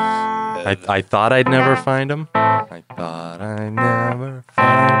 I thought I'd never find him. I thought I'd never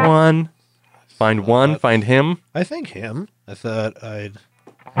find one. Find him. I think him. I thought I'd.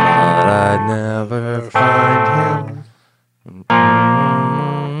 Thought I'd never find him.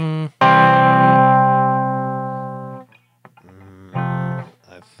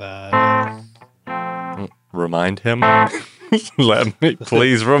 I thought. Remind him. Let me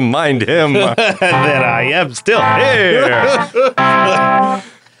please remind him. that I am still here.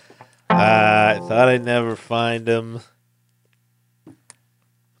 I thought I'd never find him.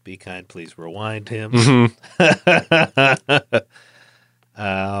 Be kind, please rewind him. Thought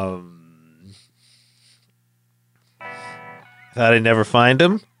I'd never find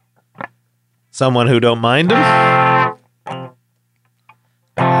him. Someone who don't mind him.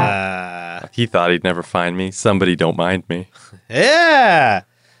 He thought he'd never find me. Somebody don't mind me. Yeah.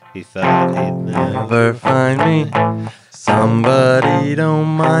 He thought he'd never Never find me. Somebody don't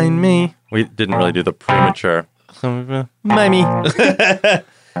mind me. We didn't really do the premature. Mimey.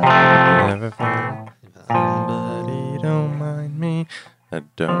 Never find somebody don't mind me. I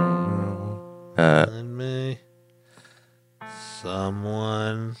don't know. mind me.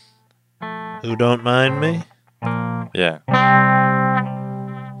 Someone who don't mind me. Yeah.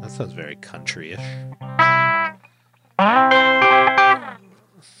 sounds very country-ish.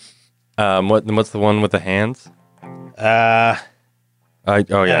 What's the one with the hands? Oh yeah.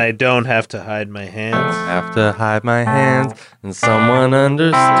 And I don't have to hide my hands. Have to hide my hands, and someone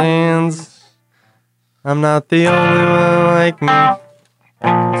understands. I'm not the only one like me.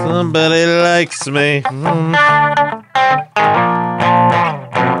 Somebody likes me.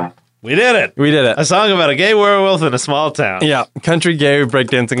 We did it. We did it. A song about a gay werewolf in a small town. Yeah, country gay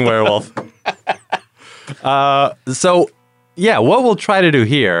breakdancing werewolf. So, yeah, what we'll try to do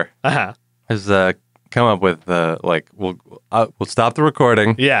here is come up with we'll stop the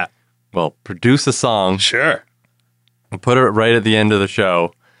recording. Yeah. We'll produce a song. Sure. We'll put it right at the end of the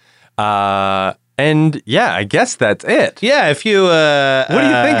show. And yeah, I guess that's it. Yeah, if you what do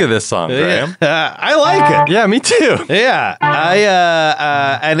you think of this song, Graham? I like it. Yeah, me too. Yeah.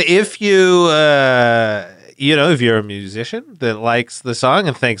 And if you if you're a musician that likes the song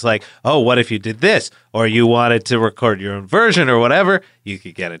and thinks like, oh, what if you did this? Or you wanted to record your own version or whatever, you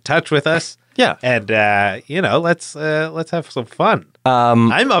could get in touch with us. Yeah. And let's have some fun.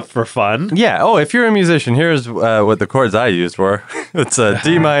 I'm up for fun. Yeah. Oh, if you're a musician, here's what the chords I used were. It's a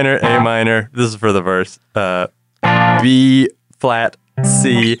D minor, A minor. This is for the verse. B flat,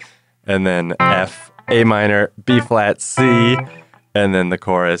 C, and then F, A minor, B flat, C, and then the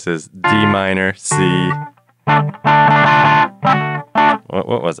chorus is D minor, C.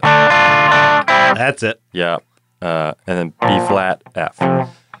 What was it? That's it. Yeah. And then B flat, F.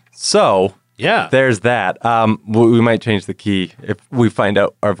 So. Yeah. There's that. We might change the key if we find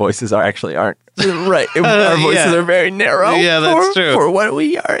out our voices aren't right. Our voices are very narrow. Yeah, that's true. For what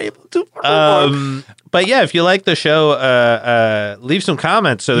we are able to perform. But yeah, if you like the show, leave some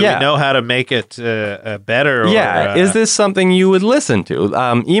comments so that we know how to make it better. Yeah. Is this something you would listen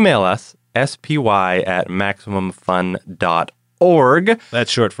to? Email us, spy@maximumfun.org.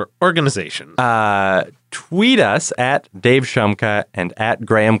 That's short for organization. Tweet us at Dave Shumka and at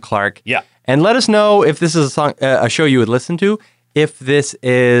Graham Clark. Yeah. And let us know if this is a show you would listen to. If this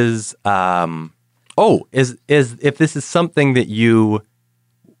is, if this is something that you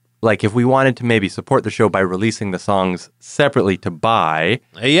like. If we wanted to maybe support the show by releasing the songs separately to buy,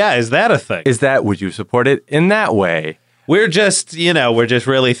 yeah, is that a thing? Would you support it in that way? We're just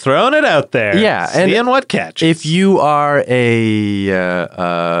really throwing it out there. Yeah, seeing what catches. If you are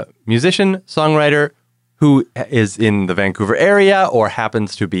a musician, songwriter who is in the Vancouver area or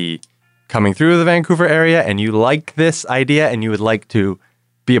happens to be coming through the Vancouver area and you like this idea and you would like to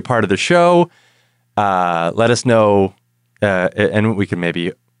be a part of the show, let us know, and we can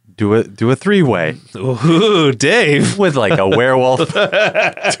maybe do a three-way. Ooh, Dave. With like a werewolf,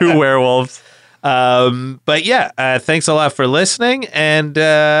 two werewolves. But yeah, thanks a lot for listening, and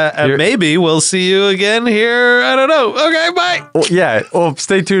maybe we'll see you again here. I don't know. Okay, bye. Well,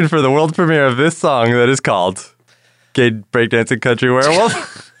 stay tuned for the world premiere of this song that is called Gay Breakdancing Country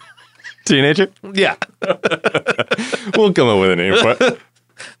Werewolf. Teenager? Yeah. We'll come up with a name for it.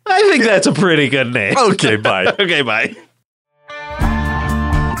 I think that's a pretty good name. Okay, bye. Okay, bye.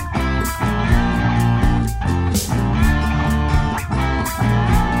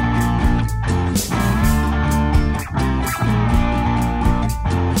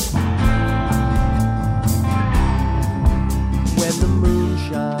 When the moon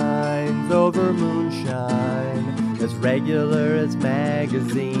shines over moonshine, as regular as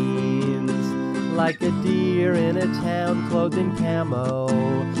magazines, like a deer in a town clothed in camo,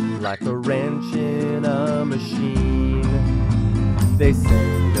 like a wrench in a machine. They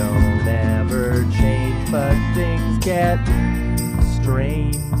say don't ever change, but things get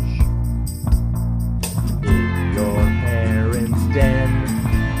strange. In your parents' den,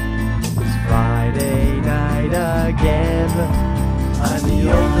 it's Friday night again. I'm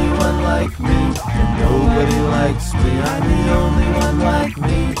the only one like me, and nobody likes me. I'm the only one like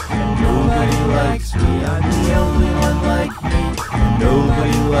me, and nobody likes me. I'm the only one like me, and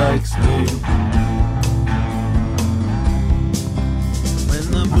nobody likes me.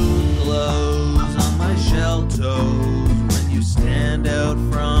 When the moon glows on my shell toes, when you stand out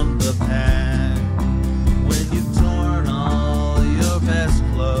from the pack, when you've torn all your best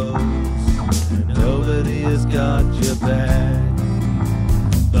clothes, and nobody has got your back.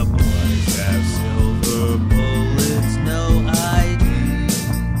 The boys have silver bullets, no ID.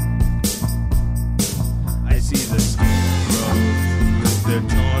 I see the scarecrows with their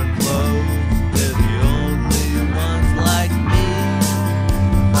torn clothes. They're the only ones like me.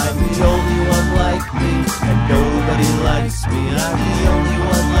 I'm the only one like me, and nobody likes me. I'm the only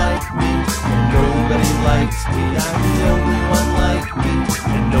one like me, and nobody likes me. I'm the only one like me,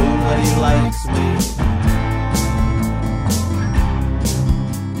 and nobody likes me.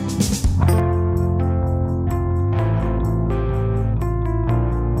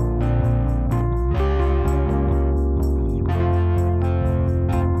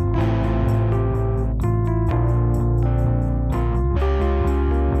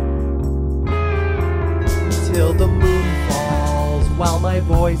 until the moon falls, while my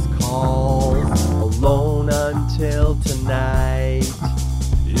voice calls, alone until tonight.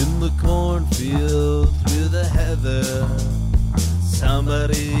 In the cornfield through the heather,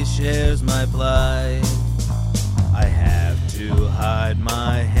 somebody shares my plight. I have to hide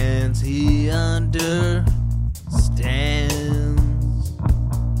my hands, he understands.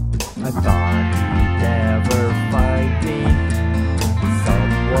 I thought he'd never find me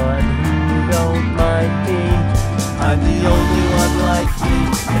someone who don't mind me. I'm the only one like me,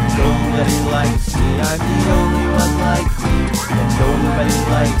 and nobody likes me. I'm the only one like me, and nobody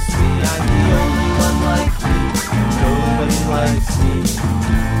likes me. I'm the only one like me, and nobody likes me.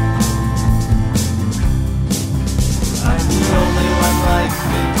 I'm the only one like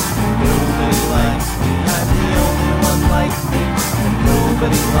me, and nobody likes me.